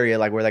that area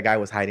like where that guy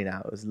was hiding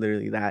out. It was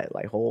literally that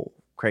like whole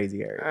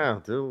crazy area. Yeah,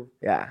 dude.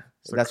 Yeah.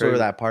 So That's where crazy.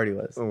 that party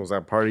was. Was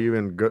that party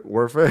even good?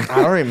 Worth it?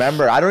 I don't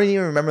remember. I don't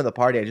even remember the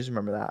party. I just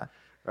remember that.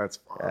 That's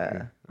funny.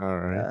 Yeah. All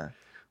right. Yeah.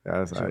 Yeah,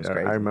 that's, Shit was I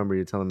crazy. remember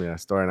you telling me that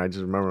story, and I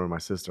just remember my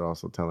sister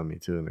also telling me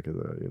too, because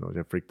you know,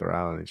 it freaked her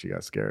out and she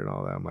got scared and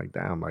all that. I'm like,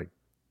 damn, like,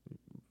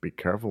 be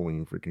careful when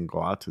you freaking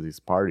go out to these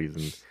parties.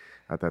 And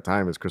at that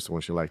time, it's Crystal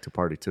when she liked to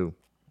party too.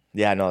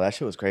 Yeah, no, that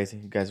shit was crazy.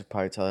 You guys would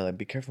probably tell her, like,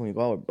 be careful when you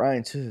go out with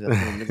Brian, too. That's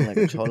when looking like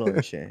a cholo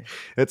and shit.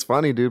 It's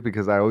funny, dude,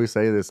 because I always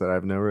say this, that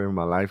I've never in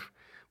my life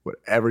would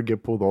ever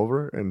get pulled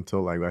over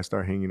until like I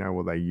start hanging out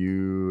with like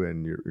you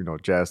and your, you know,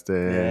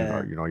 Justin, Yeah.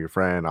 or you know, your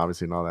friend,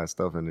 obviously, and all that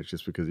stuff. And it's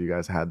just because you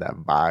guys had that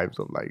vibes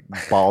of like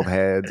bald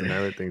heads and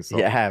everything. So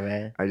Yeah,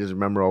 man. I just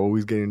remember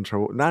always getting in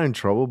trouble, not in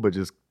trouble, but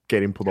just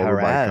getting pulled over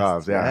by Harassed.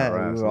 cops. Yeah, Yeah, we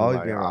harassed. were I'm always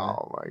like, being harassed.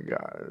 oh my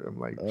god! I'm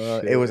like,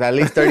 It shit. was at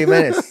least 30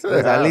 minutes. It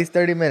was Yeah. at least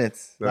 30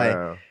 minutes. Like,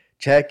 Yeah.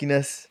 checking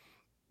us,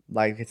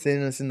 like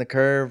sitting us in the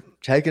curb,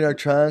 checking our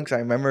trunks. I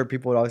remember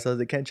people would always say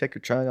they can't check your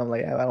trunk. I'm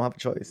like, yeah, I don't have a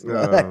choice.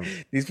 Yeah.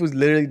 These fools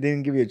literally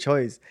didn't give you a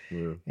choice.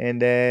 Yeah. And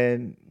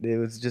then it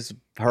was just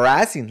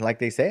harassing, like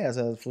they say. I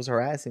said, fools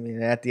harassing me.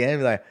 And at the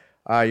end, like,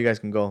 all right, you guys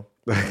can go.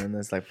 And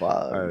it's like,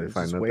 fuck, They it's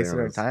find just nothing wasting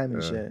our else. time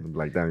and Yeah. shit. I'm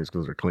like, damn, these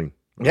schools are clean.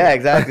 Yeah,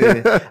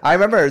 exactly. I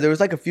remember there was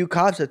like a few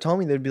cops that told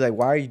me, they'd be like,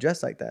 why are you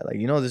dressed like that? Like,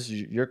 you know,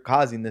 you're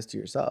causing this to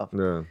yourself.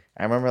 Yeah,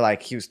 I remember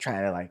like he was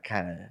trying to like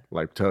kind of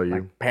like tell you.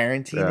 like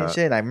parenting Yeah. and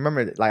shit. And I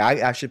remember like I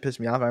actually pissed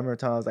me off. I remember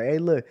telling him, I was like, hey,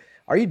 look,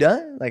 are you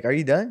done? Like, are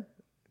you done?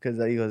 Because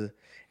he goes,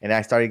 and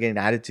I started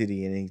getting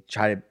attitudey, and he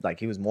tried to like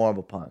he was more of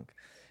a punk.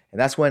 And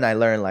that's when I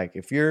learned like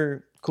if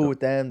you're cool with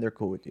them, they're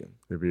cool with you.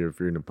 if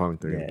you're in the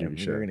punk, they're Yeah, gonna give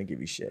you they're shit. gonna give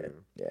you shit.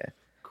 Yeah.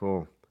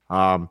 Cool.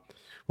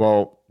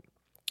 Well,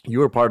 you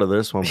were part of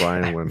this one,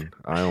 Brian, when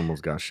I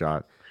almost got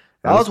shot.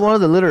 That was one of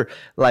the litter,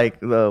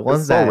 like the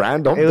ones so that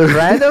random. It was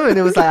random, and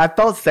it was like I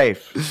felt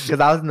safe because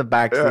I was in the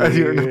back seat. Yeah,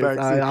 you're in the back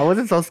seat. I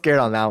wasn't so scared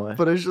on that one.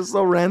 But it's just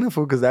so random,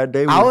 because that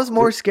day I was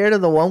more scared of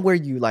the one where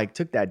you like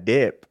took that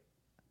dip.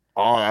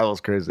 Oh, that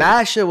was crazy.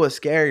 That shit was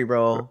scary,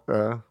 bro.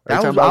 I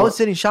I was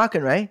sitting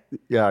shotgun, right?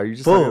 Yeah, are you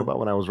just Fool. talking about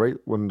when I was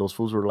when those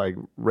fools were like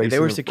racing? They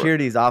were in front?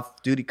 securities,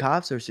 off-duty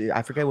cops, or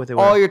I forget what they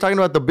were. Oh, you're talking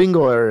about the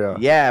bingo area.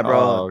 Yeah, bro.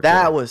 Oh, okay.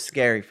 That was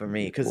scary for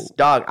me because,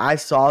 dog, I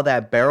saw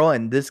that barrel,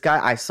 and this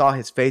guy, I saw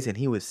his face, and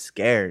he was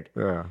scared.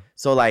 Yeah.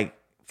 So, like,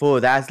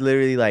 fool, that's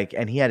literally like,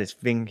 and he had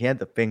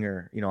the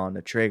finger, on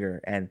the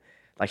trigger, and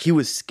like he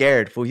was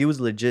scared, fool. He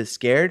was legit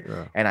scared,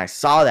 and I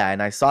saw that,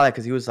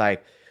 because he was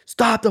like,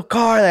 "Stop the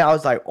car!" Like, I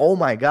was like, "Oh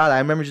my god!" I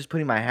remember just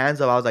putting my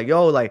hands up. I was like,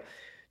 "Yo, like,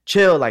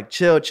 chill."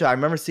 I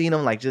remember seeing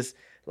him like just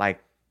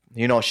like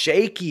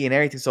shaky and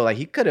everything. So like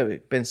he could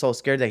have been so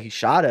scared that he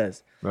shot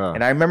us. Yeah.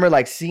 And I remember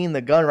like seeing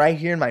the gun right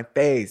here in my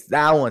face.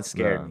 That one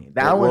scared me.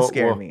 That one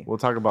scared me. We'll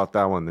talk about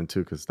that one then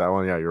too, because that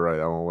one, yeah, you're right.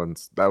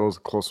 That was a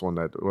close one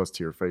that was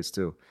to your face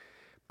too.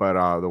 But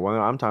the one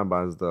that I'm talking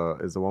about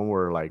is the one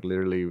where like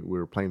literally we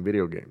were playing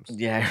video games.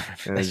 Yeah.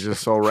 And it's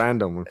just so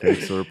random. Okay,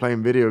 so we're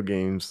playing video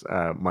games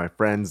at my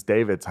friend's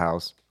David's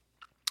house,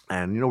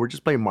 and we're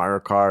just playing Mario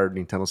Kart,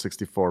 Nintendo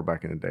 64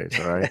 back in the days.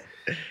 All right.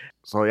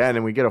 So yeah, and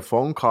then we get a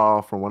phone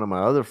call from one of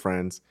my other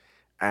friends,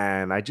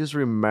 and I just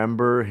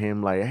remember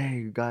him like, "Hey,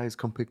 you guys,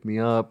 come pick me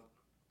up.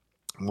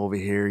 I'm over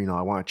here.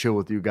 I want to chill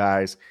with you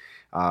guys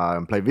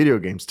and play video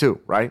games too,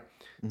 right?"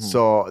 Mm-hmm.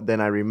 So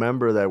then I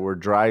remember that we're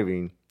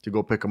driving to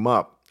go pick him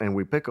up, and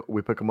we pick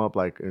him up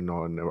like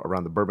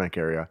around the Burbank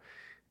area.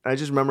 And I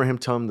just remember him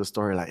telling the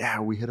story like, "Yeah,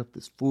 we hit up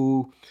this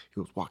fool. He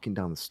was walking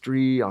down the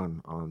street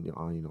on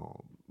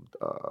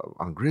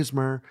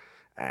Grismer,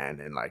 and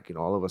then like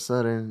all of a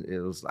sudden it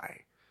was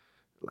like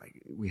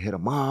we hit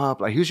him up.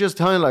 Like he was just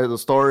telling like the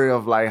story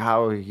of like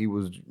how he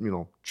was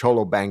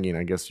cholo banging,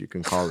 I guess you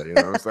can call it. You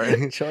know what I'm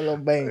saying? Cholo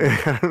bang.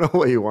 I don't know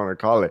what you want to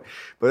call it,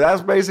 but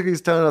that's basically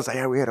he's telling us like,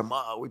 yeah, we hit him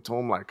up. We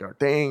told him like our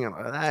thing and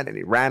all that, and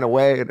he ran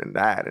away and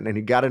that, and then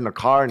he got in the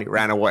car and he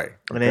ran away. Okay?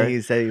 And then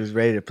he said he was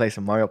ready to play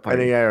some Mario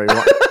Party. And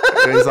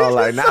then, he's all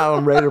like, now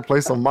I'm ready to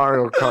play some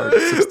Mario Kart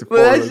 64.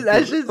 But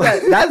that's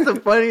the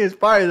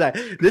funniest part. Is like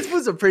this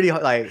was a pretty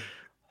like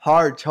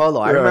hard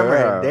cholo. I remember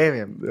him,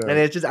 Damien. Yeah.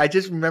 And I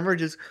just remember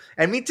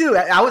and me too.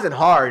 I wasn't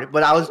hard,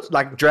 but I was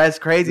like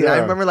dressed crazy. Yeah. And I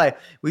remember like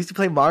we used to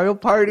play Mario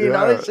Party and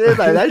all that shit.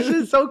 Like that shit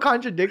is so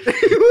contradictory.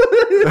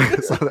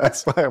 So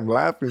that's why I'm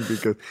laughing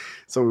because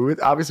we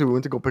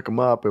went to go pick him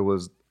up. It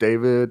was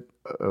David,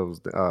 it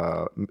was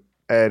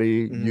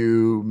Eddie,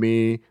 you,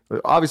 me.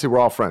 Obviously we're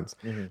all friends.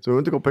 Mm-hmm. So we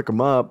went to go pick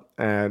him up,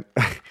 and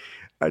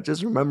I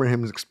just remember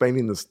him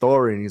explaining the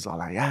story, and he's all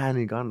like, "Yeah," and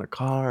he got in the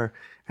car,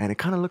 and it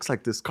kind of looks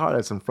like this car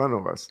that's in front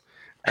of us.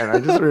 And I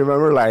just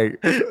remember like,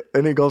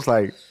 and he goes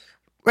like,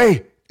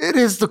 "Hey, it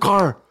is the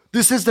car.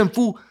 This is them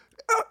fool.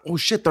 Oh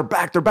shit, they're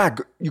back.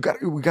 We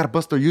gotta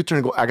bust a U-turn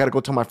and go. I gotta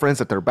go tell my friends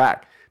that they're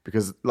back."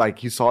 Because like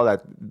he saw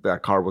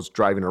that car was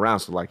driving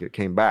around, so like it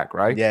came back,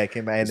 right? Yeah, it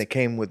came back, and it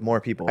came with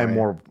more people, and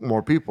right?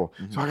 more people.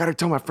 Mm-hmm. So I gotta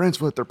tell my friends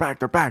that they're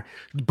back.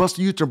 Bust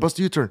a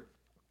U-turn.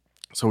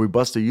 So we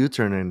bust a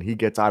U-turn, and he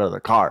gets out of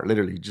the car.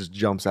 Literally, he just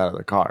jumps out of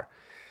the car.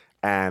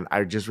 And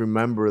I just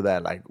remember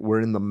that like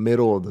we're in the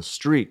middle of the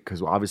street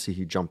because obviously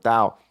he jumped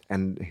out,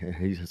 and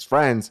his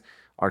friends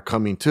are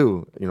coming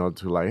too,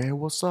 to like, "Hey,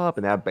 what's up?"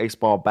 And they have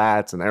baseball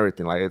bats and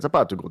everything. Like it's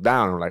about to go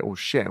down. And we're like, "Oh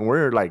shit!" And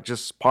we're like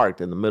just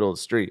parked in the middle of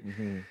the street.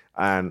 Mm-hmm.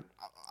 And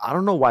I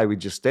don't know why we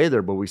just stayed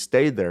there, but we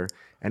stayed there.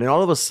 And then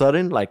all of a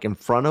sudden, like in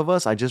front of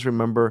us, I just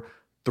remember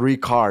 3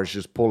 cars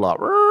just pull up.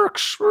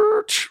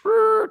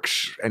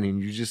 And then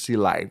you just see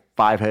like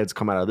 5 heads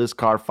come out of this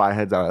car, 5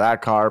 heads out of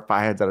that car,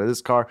 5 heads out of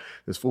this car.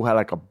 This fool had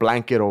like a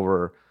blanket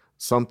over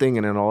something,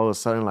 and then all of a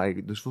sudden,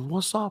 like, this fool,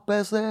 "What's up,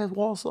 SS?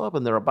 What's up?"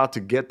 And they're about to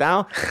get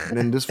down. And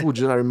then this fool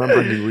I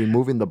remember he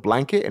removing the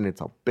blanket, and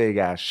it's a big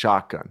ass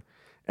shotgun.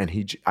 And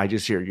I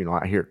just hear,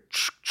 I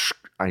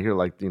hear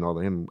like,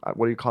 him,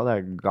 what do you call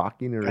that?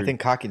 Gawking or? I think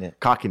cocking it.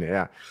 Cocking it,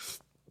 yeah.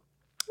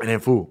 And then,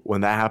 fool,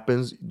 when that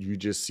happens, you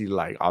just see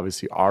like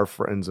obviously our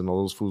friends and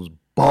all those fools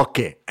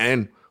bucket.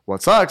 And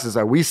what sucks is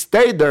that we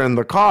stayed there in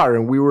the car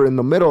and we were in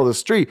the middle of the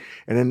street.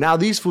 And then now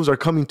these fools are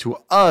coming to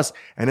us,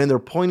 and then they're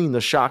pointing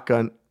the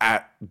shotgun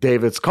at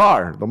David's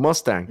car, the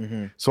Mustang.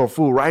 Mm-hmm. So,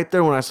 fool, right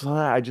there when I saw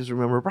that, I just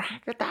remember,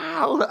 "Get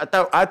down."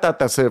 I thought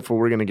that's it, fool,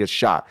 we're going to get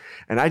shot.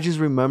 And I just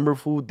remember,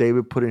 fool,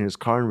 David putting his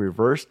car in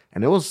reverse,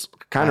 and it was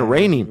kind of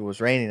raining. It was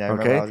raining. I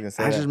remember. I was going to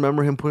say just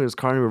remember him putting his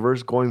car in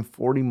reverse, going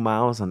 40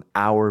 miles an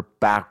hour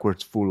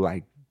backwards, fool,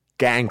 like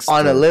gangster.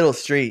 On a little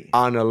street.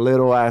 On a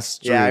little ass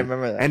street. Yeah, I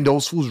remember that. And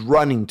those fools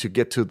running to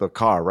get to the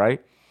car,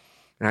 right?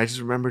 And I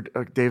just remember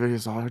David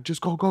is all,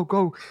 "Just go.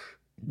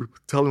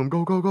 Tell him,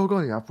 go.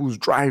 And that fool's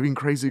driving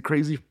crazy.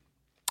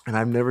 And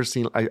I've never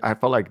seen, I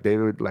felt like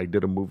David like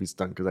did a movie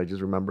stunt, because I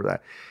just remember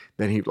that.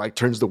 Then he like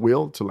turns the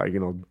wheel to like,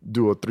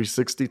 do a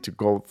 360 to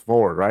go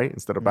forward, right?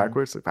 Instead of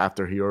backwards,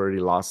 after he already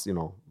lost,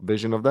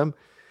 vision of them.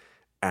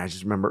 And I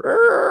just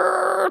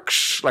remember,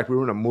 like we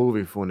were in a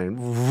movie, fool, and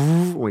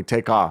then we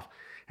take off.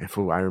 And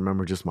fool, I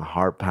remember just my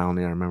heart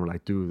pounding. I remember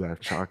like, dude,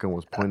 that shotgun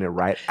was pointed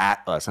right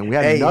at us, and we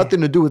had Hey.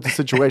 nothing to do with the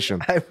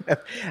situation.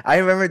 I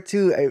remember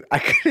too. I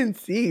couldn't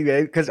see,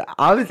 man, because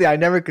obviously I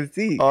never could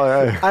see. Oh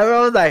yeah. I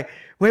was like,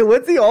 wait,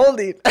 what's he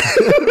holding?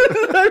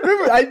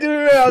 I do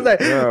remember. I was like,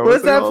 Yeah, what's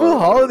what's that he fool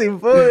holding?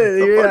 Fool?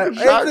 You're like,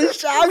 fucking it's a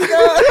shotgun.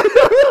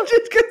 It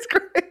just gets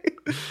crazy.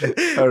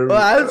 Well,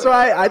 that's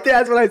why I think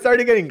that's when I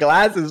started getting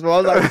glasses. Fool. I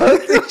was like,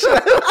 holy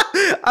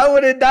shit. I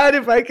would have died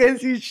if I can't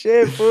see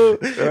shit, fool.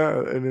 Yeah,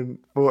 and then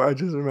well, I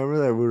just remember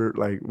that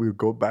we would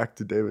go back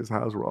to David's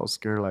house. We're all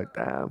scared, like,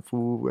 damn,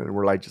 fool, and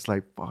we're like, just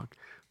like, fuck.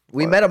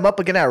 We met him up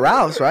again at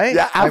Ralph's, right?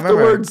 Yeah, I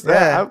remember. afterwards,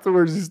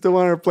 afterwards, he still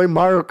wanted to play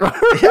Mario Kart.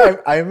 Yeah,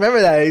 I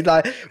remember that. He's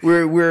like,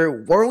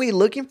 weren't we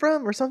looking for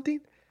him or something?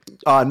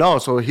 No,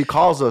 so he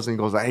calls us and he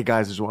goes, hey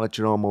guys, just want to let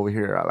you know I'm over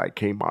here at like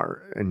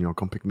Kmart, and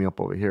come pick me up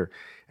over here.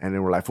 And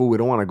then we're like, fool, we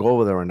don't want to go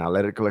over there right now.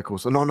 Let it go.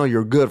 So no,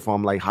 you're good. Fool.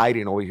 I'm like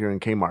hiding over here in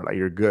Kmart. Like,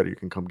 you're good. You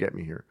can come get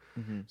me here.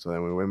 Mm-hmm. So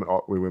then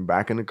we went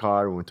back in the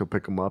car. We went to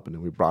pick him up, and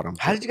then we brought him.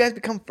 How did you guys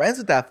become friends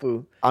with that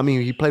fool? I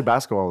mean, he played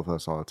basketball with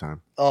us all the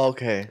time, Oh,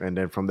 okay. and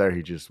then from there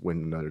he just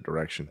went in another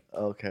direction.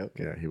 Okay.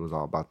 Yeah, he was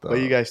all about the. But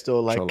you guys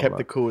still like solo kept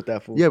life. it cool with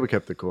that fool? Yeah, we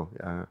kept it cool.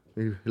 Yeah,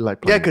 he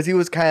liked Yeah, playing. because he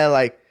was kind of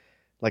like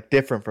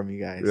different from you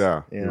guys.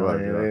 Yeah, You he know,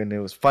 was, and, yeah. and it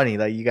was funny.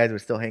 Like, you guys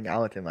would still hang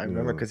out with him. I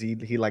remember Yeah. because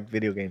he liked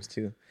video games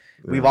too.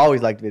 Yeah. We've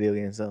always liked video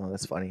games, so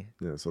that's funny.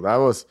 Yeah, so that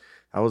was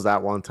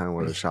that one time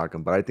with a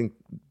shotgun, but I think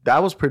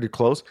that was pretty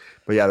close.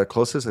 But yeah, the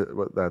closest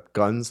that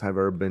guns have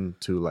ever been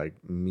to like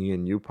me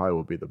and you probably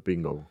would be the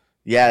bingo.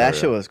 Yeah, that Yeah.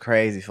 shit was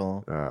crazy,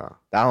 fool. Yeah.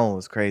 That one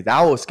was crazy.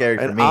 That one was scary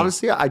for And me.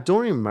 honestly, I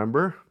don't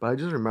remember, but I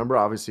just remember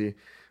obviously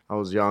I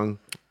was young,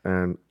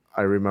 and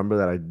I remember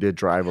that I did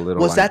drive a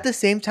little. Was that the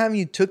same time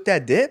you took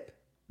that dip?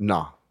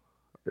 No?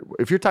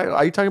 If you're talking,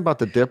 are you talking about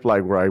the dip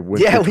like where I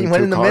went? Yeah, between we went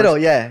two in the cars? middle.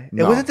 Yeah, it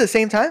No. wasn't the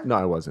same time.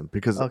 No, it wasn't,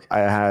 because Okay. I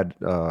had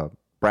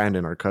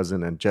Brandon, our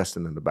cousin, and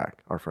Justin in the back,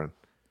 our friend.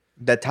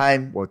 That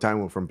time, Well, time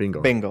went from bingo.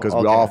 Bingo, because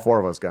okay. we all four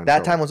of us got in that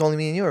trouble. time was only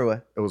me and you, or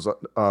what? It was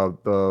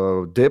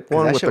the dip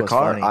one that with shit the was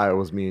car. funny. It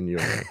was me and you.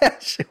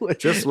 That shit was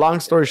Just long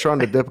story short on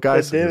the dip,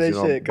 guys. The dip and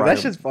because, shit, 'cause that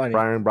shit's funny.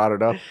 Brian brought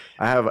it up.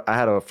 I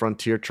had a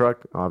Frontier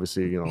truck,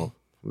 obviously,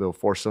 little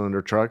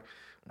 4-cylinder truck,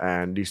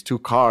 and these two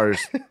cars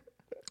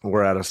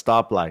were at a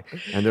stoplight,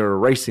 and they were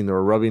racing. They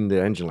were rubbing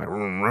the engine like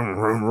vroom, vroom,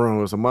 vroom, vroom.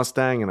 It was a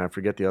Mustang, and I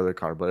forget the other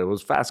car, but it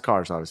was fast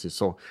cars, obviously.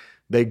 So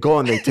they go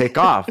and they take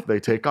off. They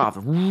take off,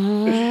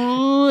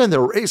 and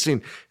they're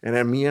racing. And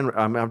then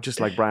I'm just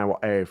like, Brian,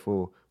 hey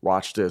fool,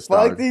 watch this.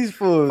 fuck dog. these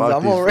fools. Fuck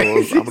I'm gonna these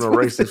race. fools. I'm gonna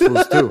race these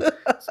fools too.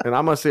 And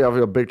I'm gonna say I have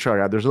a big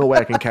truck. There's no way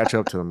I can catch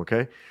up to them.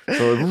 Okay,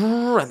 so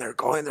and they're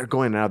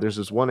going. Now there's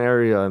this one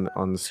area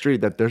on the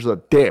street that there's a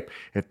dip.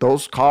 If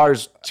those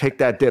cars take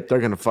that dip, they're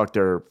gonna fuck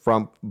their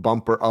front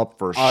bumper up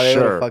for Oh, they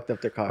sure. would've fucked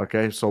up their car.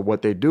 Okay, so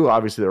what they do,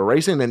 obviously, they're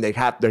racing and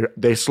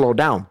they slow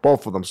down.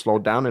 Both of them slow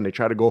down and they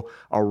try to go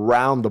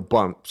around the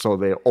bump. So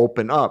they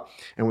open up,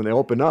 and when they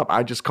open up,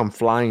 I just come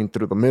flying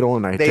through the middle,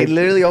 and They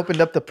literally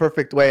opened up the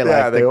perfect way. Like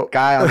Yeah, the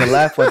guy on the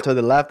left went to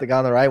the left, the guy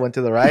on the right went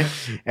to the right,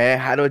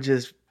 and Hado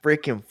just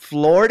freaking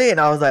floored it. And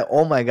I was like,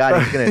 "Oh my god,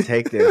 he's gonna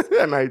take this!"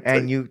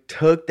 And you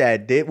took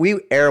that dip. We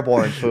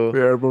airborne, fool,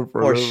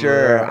 for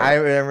sure. I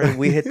remember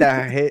we hit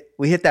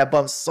that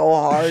bump so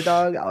hard,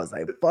 dog. I was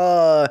like,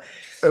 "Fuck!"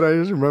 And I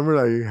just remember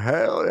like,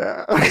 hell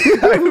yeah,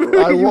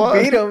 I I you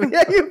won. beat him.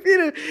 Yeah, you beat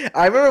him.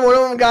 I remember one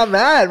of them got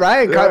mad,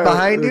 right? Yeah, Got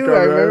behind they you. got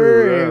I mad,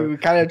 remember yeah. and we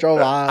kind of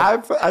drove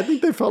off. I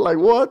think they felt like,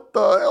 what the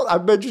hell? I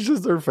bet you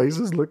just their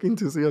faces looking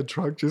to see a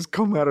truck just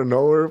come out of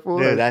nowhere. Fool.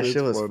 Dude, that shit's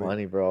shit was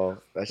funny, bro.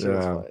 That shit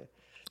was Yeah. funny.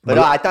 But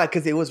no, I thought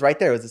because it was right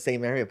there, it was the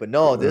same area. But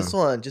no, this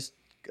one, just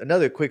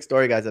another quick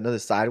story, guys. Another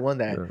side one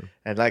that,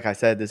 and like I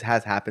said, this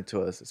has happened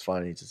to us. It's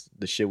funny, just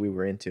the shit we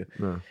were into.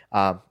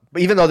 Yeah.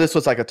 But even though this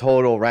was like a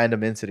total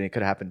random incident, it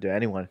could happen to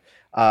anyone.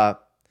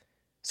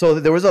 So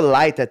there was a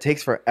light that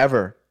takes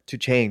forever to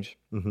change,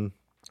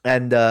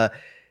 and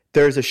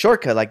there's a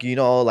shortcut. Like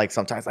like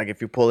sometimes, like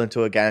if you pull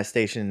into a gas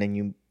station and then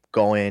you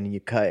go in and you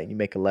cut and you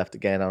make a left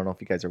again. I don't know if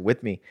you guys are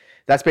with me.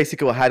 That's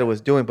basically what Hado was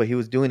doing, but he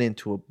was doing it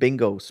into a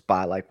bingo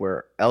spot, like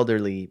where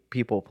elderly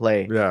people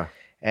play. Yeah.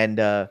 And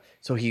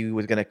so he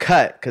was gonna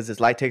cut because this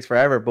light takes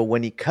forever. But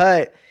when he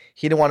cut,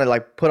 he didn't want to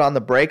like put on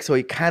the brakes, so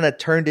he kind of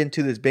turned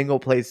into this bingo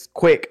place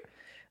quick.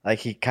 Like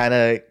he kind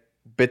of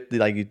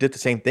like you did the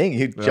same thing.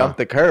 You jumped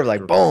the curve,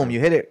 like boom, you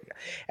hit it.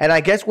 And I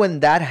guess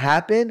when that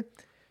happened,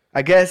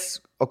 I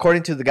guess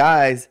according to the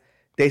guys,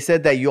 they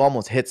said that you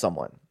almost hit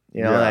someone.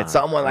 Like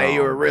someone like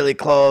you were really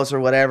close or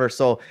whatever.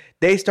 So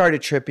they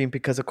started tripping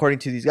because according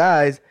to these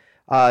guys,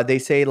 they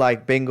say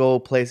like bingo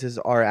places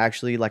are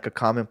actually like a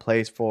common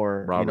place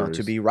for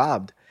to be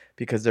robbed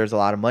because there's a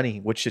lot of money,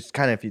 which is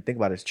kind of, if you think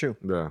about it, it's true.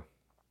 Yeah.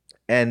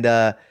 And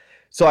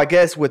so I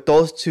guess with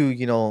those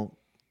two,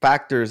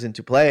 factors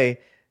into play,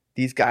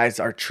 these guys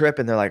are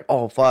tripping. They're like,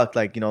 oh fuck,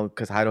 like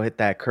because Hado hit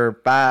that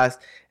curb fast,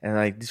 and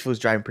like this fool's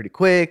driving pretty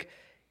quick.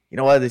 You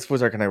know what? These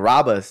fools are gonna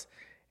rob us.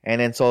 And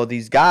then so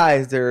these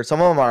guys, some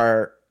of them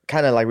are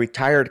kind of like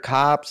retired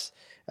cops.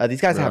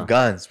 These guys have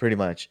guns pretty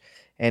much.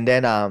 And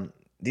then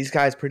these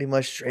guys pretty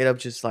much straight up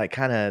just like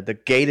kind of the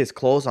gate is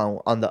closed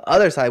on the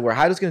other side where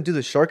Heidel's gonna do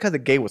the shortcut. The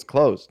gate was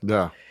closed,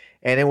 Yeah.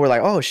 and then we're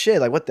like, oh shit,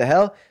 like what the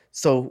hell?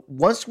 So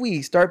once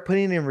we start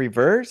putting in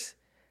reverse,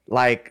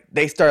 like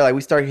we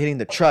start hitting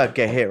the truck,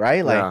 get hit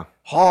right, like Yeah.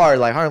 hard.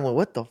 I'm like,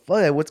 what the fuck?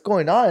 Like, what's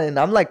going on? And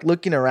I'm like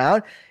looking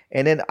around,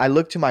 and then I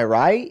look to my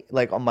right,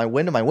 like on my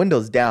window. My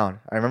window's down.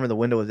 I remember the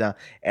window was down,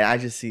 and I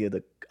just see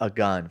a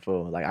gun,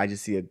 fool. Like I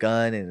just see a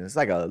gun, and it's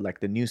like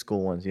the new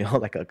school ones, you know,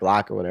 like a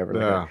Glock or whatever.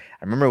 Yeah.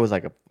 I remember it was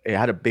it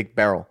had a big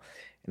barrel,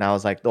 and I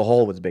was like, the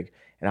hole was big,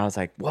 and I was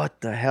like, what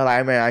the hell? I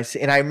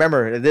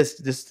remember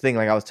this thing,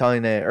 like I was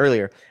telling it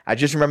earlier. I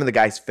just remember the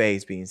guy's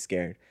face being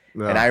scared.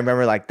 Yeah. And I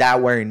remember like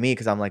that wearing me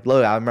because I'm like,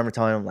 look, I remember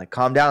telling him like,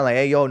 calm down, like,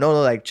 hey, yo,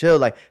 no, like, chill,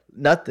 like,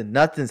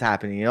 nothing's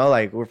happening, you know,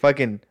 like, we're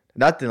fucking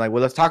nothing, like,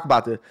 well, let's talk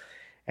about this.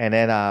 And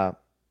then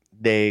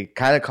they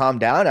kind of calmed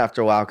down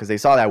after a while because they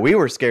saw that we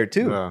were scared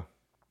too. Yeah.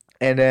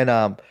 And then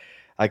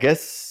I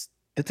guess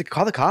did they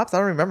call the cops? I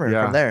don't remember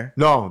from there.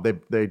 No,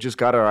 they just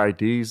got our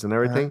IDs and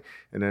everything,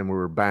 and then we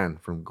were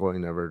banned from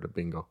going ever to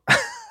bingo.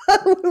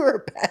 We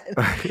were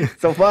bad.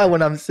 So fun.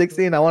 When I'm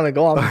 16, I want to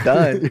go. I'm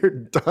done. You're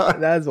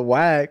done. That's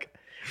whack.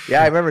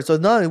 Yeah, I remember. So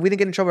no, we didn't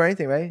get in trouble or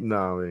anything, right?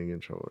 No, we didn't get in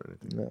trouble or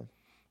anything. No.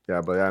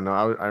 Yeah, but yeah, no,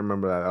 I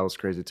remember that. That was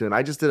crazy too. And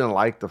I just didn't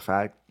like the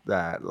fact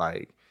that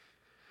like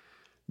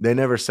they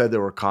never said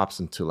there were cops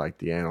until like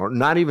the end, or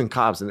not even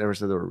cops. They never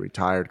said there were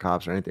retired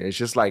cops or anything. It's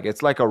just like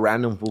it's like a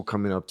random fool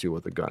coming up to you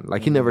with a gun.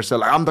 Like he never said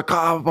like I'm the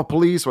cop, a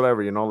police,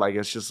 whatever. You know, like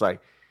it's just like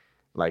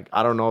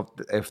I don't know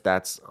if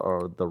that's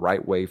the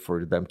right way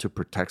for them to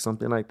protect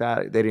something like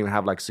that. They didn't even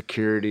have like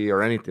security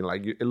or anything.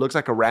 Like it looks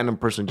like a random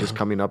person just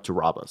coming up to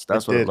rob us.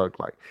 That's what it looked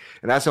like.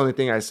 And that's the only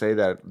thing I say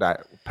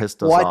that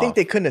pissed us off. Well, I think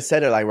they couldn't have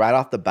said it like right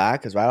off the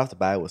bat because right off the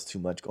bat it was too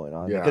much going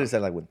on. Yeah. They could have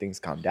said like when things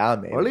calm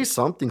down, maybe. Or at least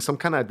something, some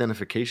kind of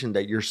identification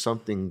that you're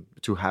something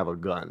to have a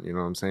gun. You know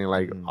what I'm saying?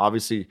 Like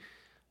obviously,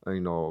 you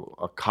know,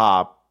 a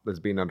cop that's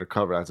being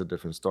undercover, that's a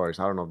different story.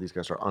 So I don't know if these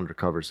guys are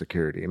undercover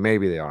security.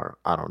 Maybe they are.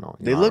 I don't know.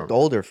 They looked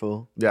older,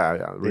 fool.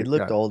 Yeah. They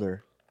looked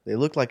older. They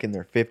looked like in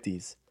their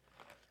 50s.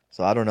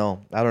 So I don't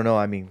know.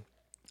 I mean,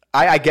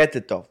 I get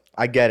it though.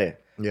 I get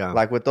it. Yeah.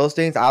 Like with those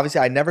things,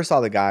 obviously I never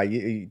saw the guy.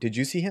 Did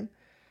you see him?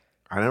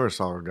 I never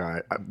saw a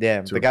guy.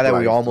 Yeah, the guy that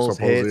we almost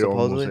hit,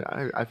 supposedly.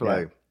 I feel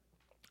like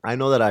I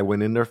know that I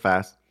went in there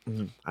fast.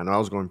 Mm-hmm. I know I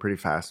was going pretty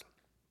fast.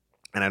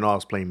 And I know I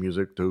was playing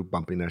music too,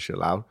 bumping that shit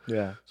loud.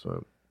 Yeah.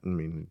 So I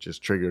mean, it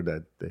just triggered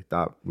that they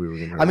thought we were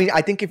gonna. I mean,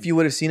 I think if you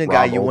would have seen a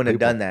guy, you wouldn't have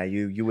done that.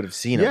 You would have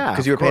seen him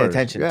because you were paying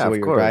attention to where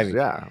you were driving.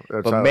 Yeah,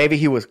 but maybe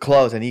he was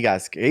close and he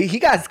got scared. He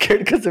got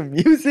scared because of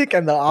music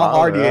and how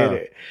hard he hit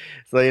it.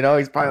 So you know,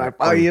 he's probably like,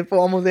 "Oh, you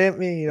almost hit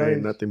me." You know,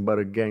 ain't nothing but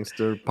a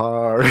gangster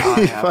party.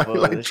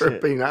 Like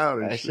tripping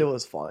out. That shit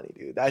was funny,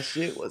 dude. That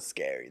shit was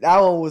scary.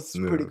 That one was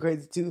pretty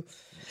crazy too.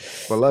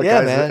 But look,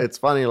 guys, man. It's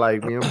funny.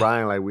 Like me and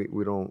Brian, like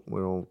we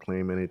don't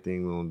claim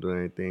anything. We don't do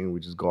anything. We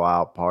just go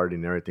out, party,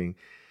 and everything.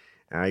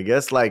 And I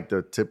guess like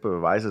the tip of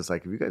advice is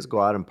like if you guys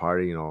go out and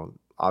party, you know,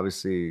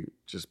 obviously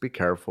just be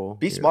careful.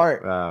 Be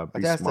smart.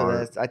 Be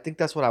smart. I think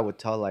that's what I would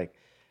tell like,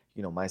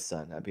 you know, my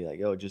son. I'd be like,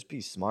 yo, just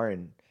be smart,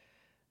 and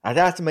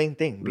that's the main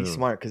thing. Be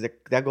smart because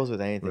that goes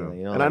with anything. Like,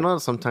 you know. And I know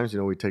sometimes, you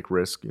know, we take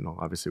risks. You know,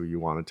 obviously you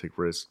want to take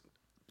risks,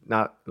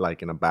 not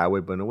like in a bad way,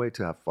 but in a way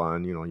to have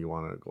fun. You know, you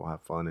want to go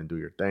have fun and do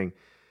your thing.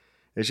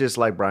 It's just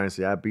like Brian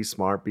said, yeah, be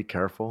smart, be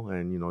careful,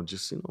 and you know,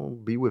 just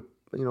be with,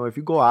 you know, if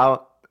you go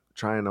out.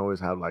 Try and always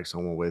have like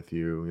someone with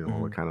you, you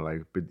know, kind of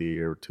like be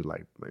there to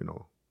like, you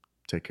know,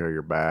 take care of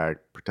your bag,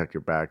 protect your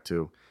bag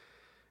too.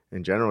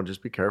 In general,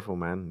 just be careful,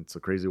 man. It's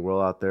a crazy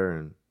world out there,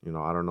 and you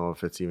know, I don't know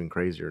if it's even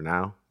crazier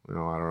now. You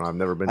know, I don't know. I've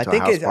never been to a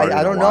house party.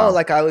 I don't know.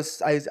 Like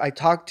I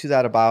talked to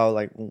that about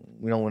like, you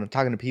know, when I'm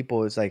talking to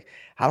people, it's like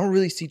I don't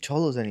really see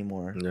cholos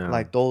anymore. Yeah.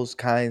 Like those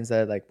kinds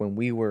that like when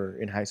we were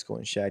in high school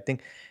and shit. I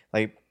think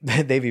like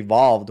they've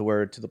evolved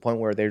to the point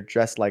where they're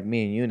dressed like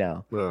me and you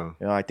now. Yeah.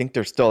 You know, I think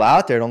they're still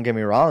out there. Don't get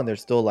me wrong. They're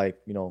still like,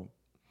 you know,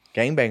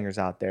 gangbangers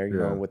out there, you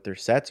know, with their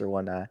sets or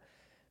whatnot.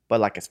 But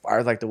like as far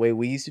as like the way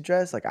we used to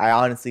dress, like I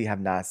honestly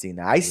have not seen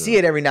that. I see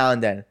it every now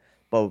and then,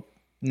 but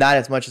not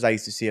as much as I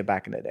used to see it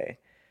back in the day.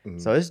 Mm-hmm.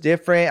 So it's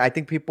different. I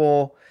think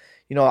people,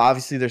 you know,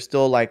 obviously there's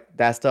still like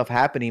that stuff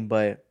happening,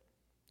 but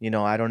you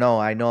know, I don't know.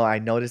 I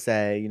noticed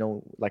that, you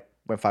know, like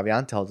when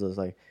Fabian tells us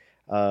like,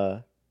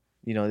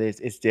 you know,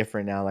 it's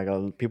different now.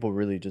 Like people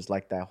really just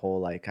like that whole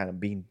like kind of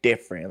being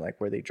different, like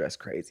where they dress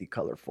crazy,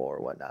 colorful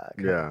or whatnot.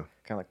 Kind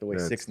of like the way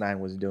 6ix9ine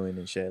was doing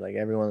and shit. Like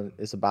everyone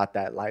is about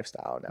that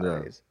lifestyle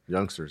nowadays. Yeah.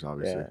 Youngsters,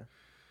 obviously.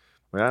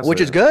 Yeah.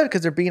 Which is good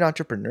because they're being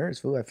entrepreneurs.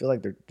 Fool. I feel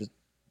like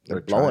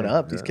they're blowing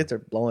up. These kids are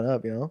blowing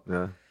up. You know.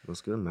 Yeah,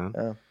 that's good, man.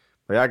 Yeah.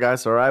 But yeah,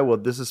 guys. All right. Well,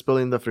 this is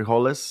Spilling the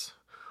Frijoles.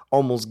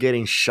 Almost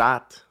getting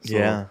shot.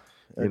 So,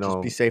 you know,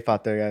 just be safe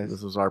out there, guys.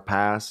 This was our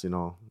past. You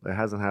know, it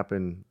hasn't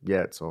happened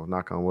yet. So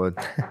knock on wood,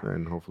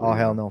 and hopefully. Oh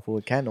hell no, fool!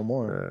 It can't no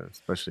more.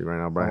 Especially right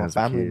now, Brian has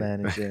family a kid.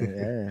 Man and shit.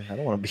 Yeah, I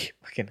don't want to be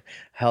fucking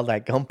held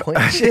at gunpoint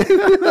and shit.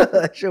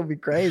 That shit would be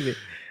crazy.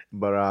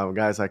 But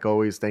guys, like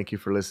always, thank you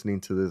for listening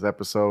to this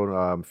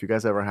episode. If you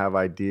guys ever have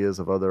ideas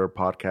of other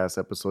podcast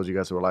episodes you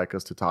guys would like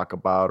us to talk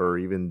about or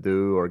even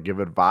do or give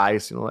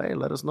advice, hey,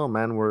 let us know,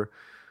 man. We're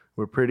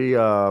pretty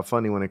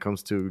funny when it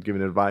comes to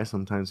giving advice.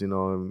 Sometimes, it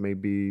may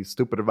be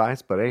stupid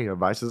advice, but hey,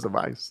 advice is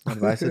advice.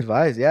 Advice is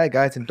advice. Yeah,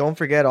 guys. And don't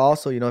forget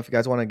also, if you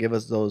guys want to give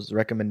us those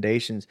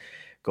recommendations,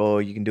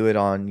 you can do it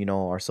on,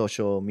 our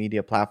social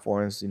media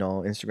platforms,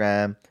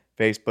 Instagram,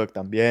 Facebook,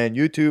 también,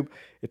 YouTube.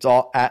 It's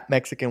all at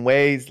Mexican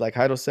Ways. Like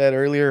Jairo said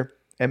earlier,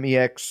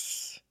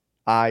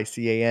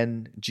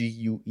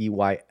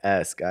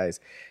 MEXICANGUEYS, guys.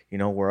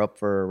 We're up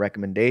for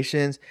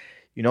recommendations.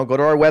 Go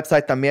to our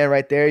website también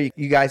right there.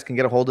 You guys can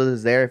get a hold of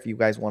us there if you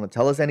guys want to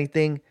tell us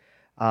anything.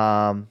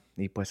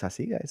 Y pues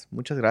así, guys.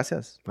 Muchas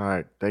gracias. All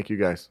right. Thank you,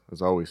 guys,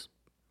 as always.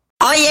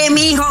 Oye,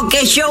 mijo,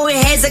 ¿qué show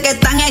es ese que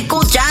están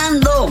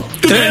escuchando?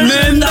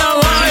 ¡Tremenda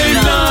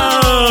Vaina!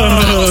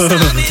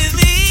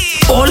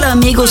 Hola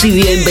amigos y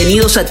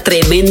bienvenidos a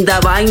Tremenda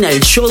Vaina, el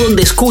show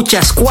donde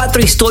escuchas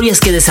 4 historias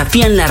que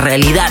desafían la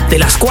realidad. De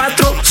las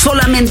 4,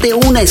 solamente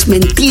una es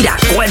mentira.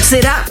 ¿Cuál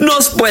será?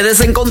 Nos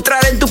puedes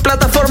encontrar en tu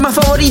plataforma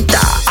favorita: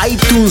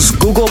 iTunes,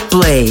 Google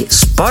Play,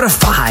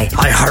 Spotify,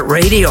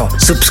 iHeartRadio.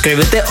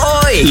 Suscríbete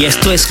hoy. Y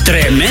esto es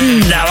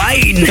Tremenda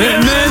Vaina.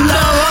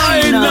 ¡Tremenda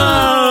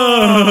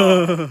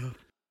Vaina!